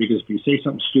congregate there, because if you say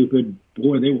something stupid,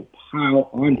 boy, they will pile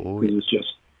on you. Because it's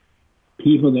just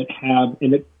people that have,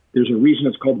 and there's a reason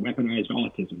it's called weaponized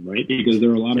autism, right? Because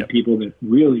there are a lot of people that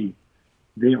really,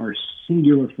 they are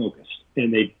singular focused,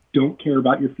 and they don't care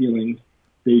about your feelings.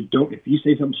 They don't, if you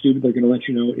say something stupid, they're going to let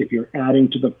you know. If you're adding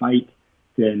to the fight,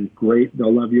 then great,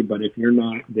 they'll love you. But if you're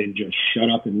not, then just shut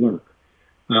up and lurk.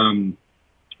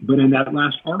 But in that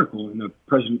last article, in the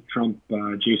President Trump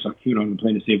JSOC QAnon on the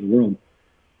plan to save the world,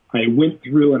 I went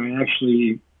through and I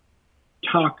actually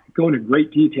go into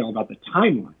great detail about the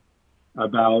timeline.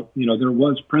 About, there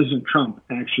was President Trump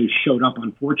actually showed up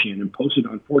on 4chan and posted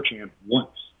on 4chan once.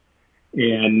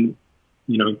 And,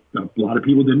 a lot of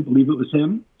people didn't believe it was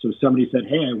him. So somebody said,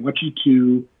 hey, I want you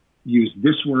to use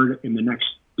this word in the next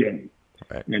day.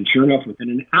 Right. And sure enough, within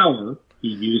an hour, he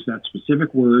used that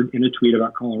specific word in a tweet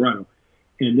about Colorado.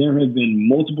 And there have been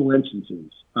multiple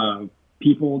instances of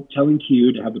people telling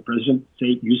Q to have the president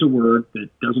use a word that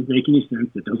doesn't make any sense,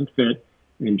 that doesn't fit.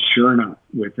 And sure enough,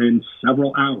 within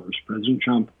several hours, President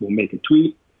Trump will make a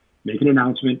tweet, make an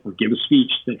announcement, or give a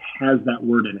speech that has that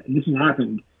word in it. And this has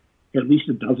happened at least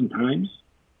a dozen times,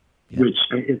 which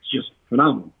it's just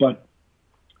phenomenal. But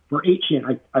for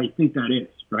 8chan, I think that is,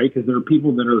 right? Because there are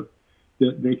people that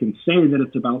they can say that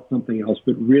it's about something else,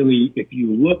 but really, if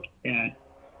you look at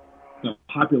the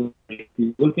population, if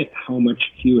you look at how much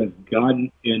Q has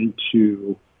gotten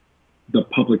into the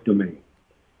public domain,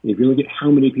 if you look at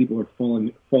how many people are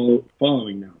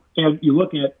following now, and you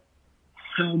look at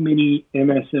how many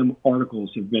MSM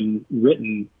articles have been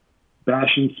written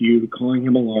bashing Q, calling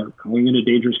him a lark, calling it a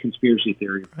dangerous conspiracy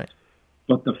theory. Right.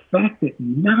 But the fact that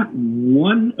not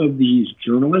one of these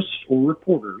journalists or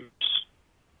reporters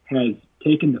has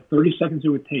taken the 30 seconds it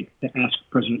would take to ask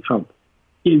President Trump,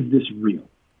 is this real?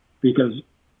 Because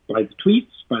by the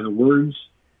tweets, by the words,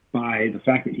 by the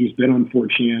fact that he's been on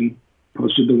 4chan,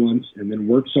 posted the once, and then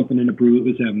worked something in a brew it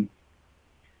was him,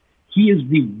 he is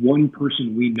the one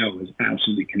person we know is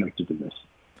absolutely connected to this.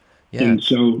 Yeah. And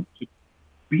so to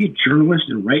be a journalist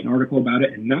and write an article about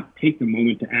it and not take the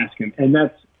moment to ask him, and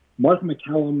that's Martha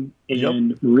McCallum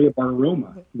and Maria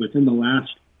Bartiromo within the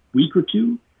last week or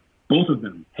two, both of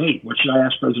them, hey, what should I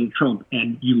ask President Trump?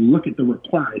 And you look at the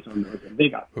replies on those, and they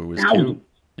got thousands.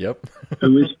 Yep.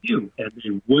 Who is Q? And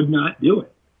they would not do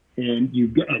it. And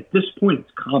at this point,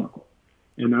 it's comical.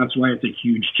 And that's why it's a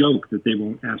huge joke that they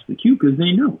won't ask the Q, because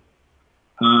they know.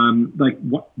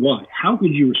 Why? How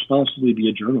could you responsibly be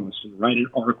a journalist and write an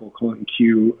article calling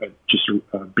Q just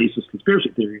a baseless conspiracy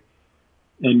theory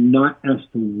and not ask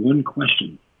the one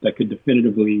question that could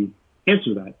definitively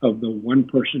answer that, of the one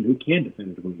person who can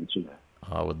definitively answer that?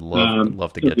 I would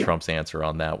love to get Trump's answer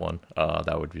on that one.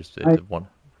 That would just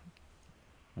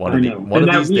one of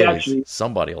these days, actually,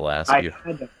 somebody will ask you.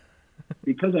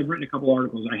 Because I've written a couple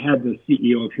articles, I had the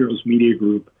CEO of Heroes Media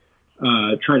Group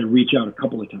try to reach out a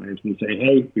couple of times and say,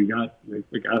 hey, we got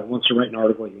a guy that wants to write an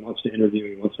article, he wants to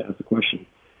interview, he wants to ask a question.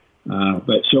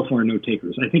 But so far, no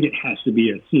takers. I think it has to be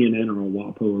a CNN or a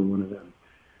WAPO or one of them.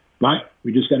 But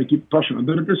we just got to keep pressure on.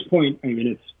 But at this point, I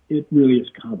mean, it really is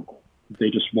comical. They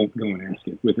just won't go and ask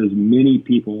it with as many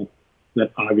people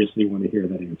that obviously want to hear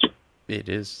that answer. It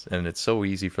is, and it's so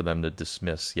easy for them to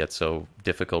dismiss, yet so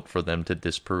difficult for them to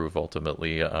disprove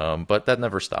ultimately. But that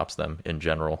never stops them in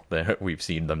general. We've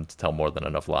seen them tell more than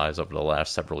enough lies over the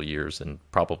last several years, and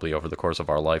probably over the course of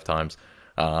our lifetimes.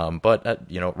 Robert,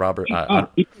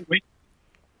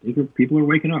 People are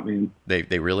waking up, man.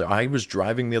 They really. I was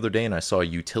driving the other day and I saw a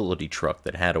utility truck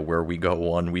that had a "Where We Go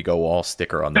One, We Go All"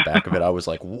 sticker on the back of it. I was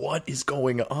like, "What is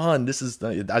going on?"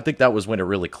 I think that was when it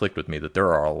really clicked with me that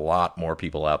there are a lot more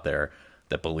people out there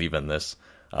that believe in this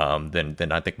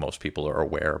than I think most people are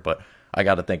aware. But I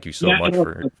got to thank you so much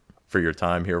for your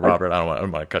time here, Robert. I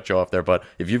don't want to cut you off there, but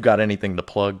if you've got anything to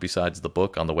plug besides the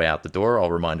book on the way out the door,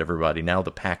 I'll remind everybody now,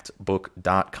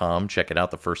 thepactbook.com. Check it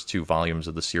out. The first 2 volumes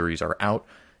of the series are out,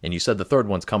 and you said the 3rd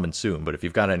one's coming soon, but if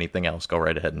you've got anything else, go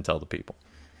right ahead and tell the people.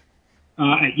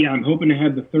 Yeah, I'm hoping to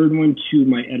have the 3rd one to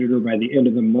my editor by the end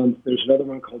of the month. There's another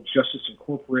one called Justice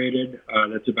Incorporated.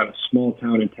 That's about a small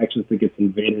town in Texas that gets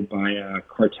invaded by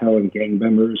cartel and gang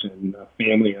members, and a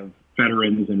family of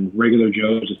veterans and regular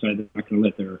Joes decide they're not going to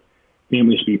let their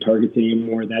families be targets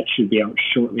anymore. That should be out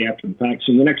shortly after the fact.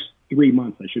 So in the next 3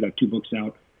 months, I should have 2 books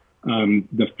out.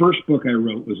 The first book I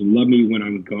wrote was Love Me When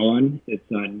I'm Gone. It's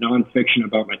nonfiction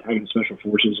about my time in Special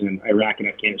Forces in Iraq and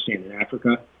Afghanistan and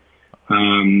Africa.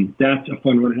 That's a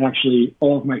fun one. And actually,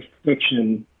 all of my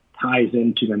fiction ties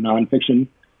into the nonfiction.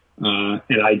 And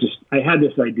I had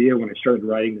this idea when I started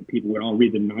writing that people would all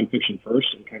read the nonfiction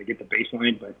first and kind of get the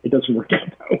baseline, but it doesn't work out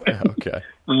that way. Okay.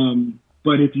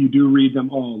 But if you do read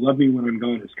them all, Love Me When I'm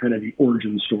Gone is kind of the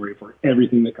origin story for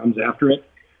everything that comes after it.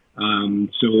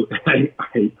 So I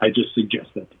just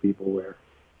suggest that to people where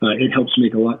it helps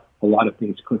make a lot of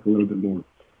things click a little bit more.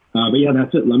 But yeah,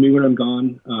 that's it. Love Me When I'm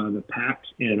Gone, The Pact,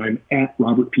 and I'm at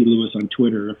Robert P. Lewis on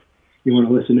Twitter if you want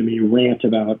to listen to me rant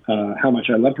about how much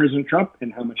I love President Trump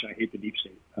and how much I hate the deep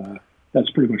state.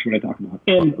 That's pretty much what I talk about.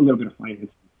 And a little bit of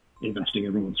finance. Investing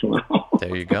every once in a while.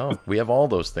 There you go. We have all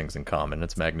those things in common.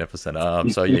 It's magnificent.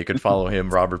 So yeah, you can follow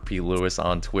him, Robert P. Lewis,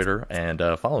 on Twitter, and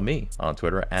follow me on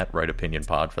Twitter at Right Opinion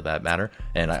Pod for that matter.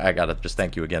 And I gotta just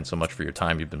thank you again so much for your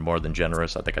time. You've been more than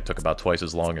generous. I think I took about twice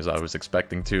as long as I was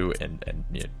expecting to, and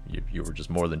you were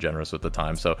just more than generous with the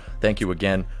time. So thank you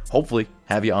again. Hopefully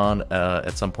have you on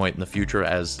at some point in the future,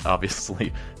 as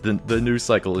obviously the news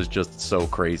cycle is just so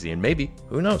crazy. And maybe,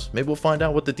 who knows, maybe we'll find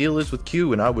out what the deal is with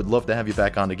Q, and I would love to have you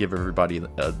back on to give everybody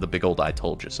the big old "I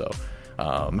told you so."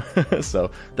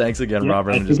 So thanks again,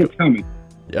 Robert. I think it's coming.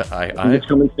 Yeah, I think it's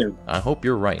coming soon. I hope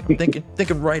you're right. I'm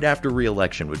thinking right after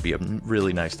re-election would be a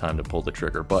really nice time to pull the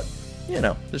trigger, but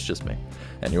it's just me.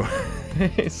 Anyway,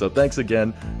 so thanks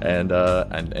again, and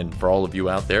for all of you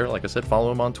out there, like I said, follow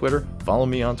him on Twitter, follow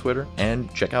me on Twitter, and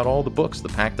check out all the books,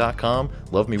 thepact.com,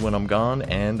 Love Me When I'm Gone,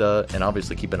 and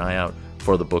obviously keep an eye out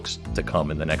for the books to come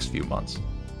in the next few months.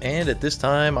 And at this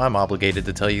time, I'm obligated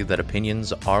to tell you that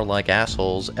opinions are like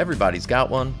assholes. Everybody's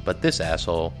got one, but this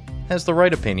asshole has the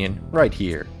right opinion right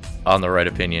here on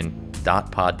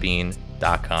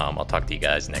therightopinion.podbean.com. I'll talk to you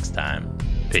guys next time.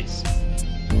 Peace.